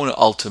very own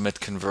Ultimate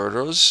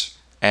Converters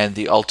and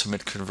the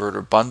Ultimate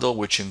Converter bundle,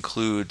 which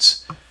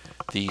includes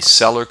the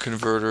Seller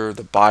Converter,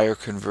 the Buyer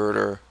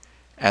Converter,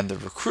 and the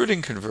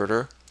Recruiting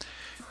Converter,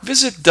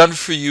 visit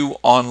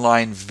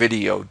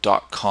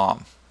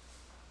doneforyouonlinevideo.com.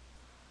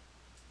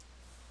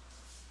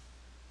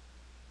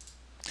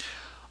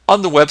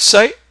 On the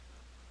website,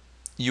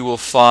 you will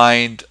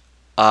find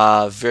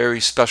a very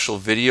special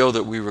video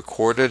that we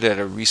recorded at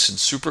a recent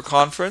super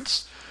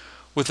conference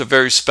with a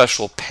very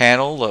special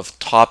panel of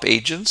top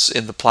agents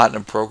in the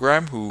Platinum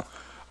program who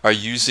are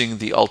using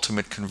the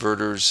Ultimate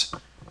Converters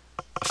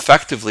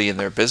effectively in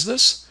their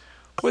business,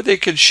 where they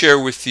share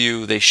with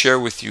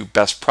you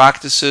best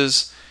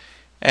practices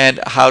and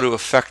how to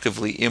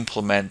effectively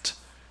implement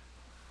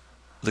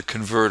the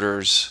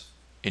converters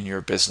in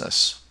your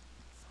business.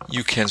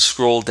 You can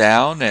scroll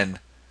down and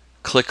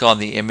click on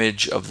the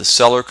image of the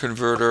seller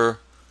converter,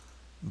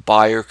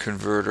 buyer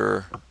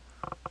converter,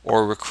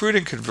 or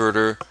recruiting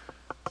converter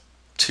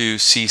to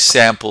see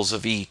samples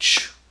of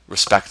each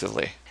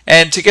respectively.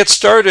 And to get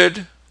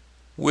started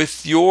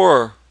with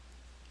your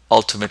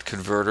Ultimate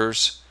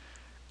Converters,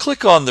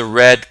 click on the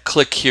red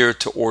Click Here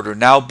to Order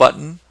Now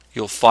button.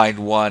 You'll find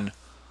one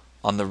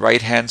on the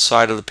right hand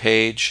side of the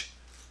page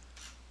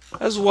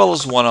as well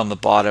as one on the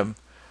bottom.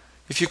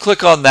 If you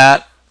click on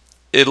that,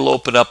 it'll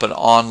open up an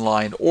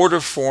online order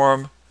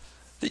form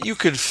that you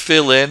can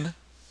fill in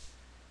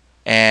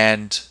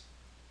and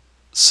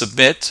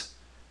submit,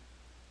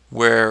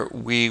 where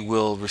we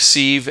will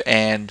receive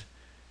and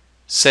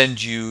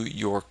send you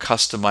your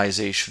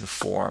customization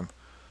form.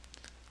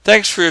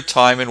 Thanks for your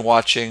time and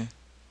watching.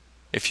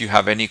 If you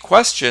have any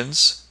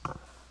questions,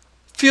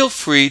 feel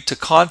free to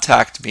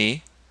contact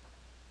me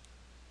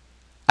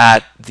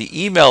at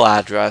the email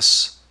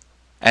address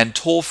and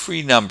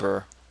toll-free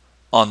number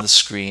on the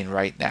screen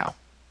right now.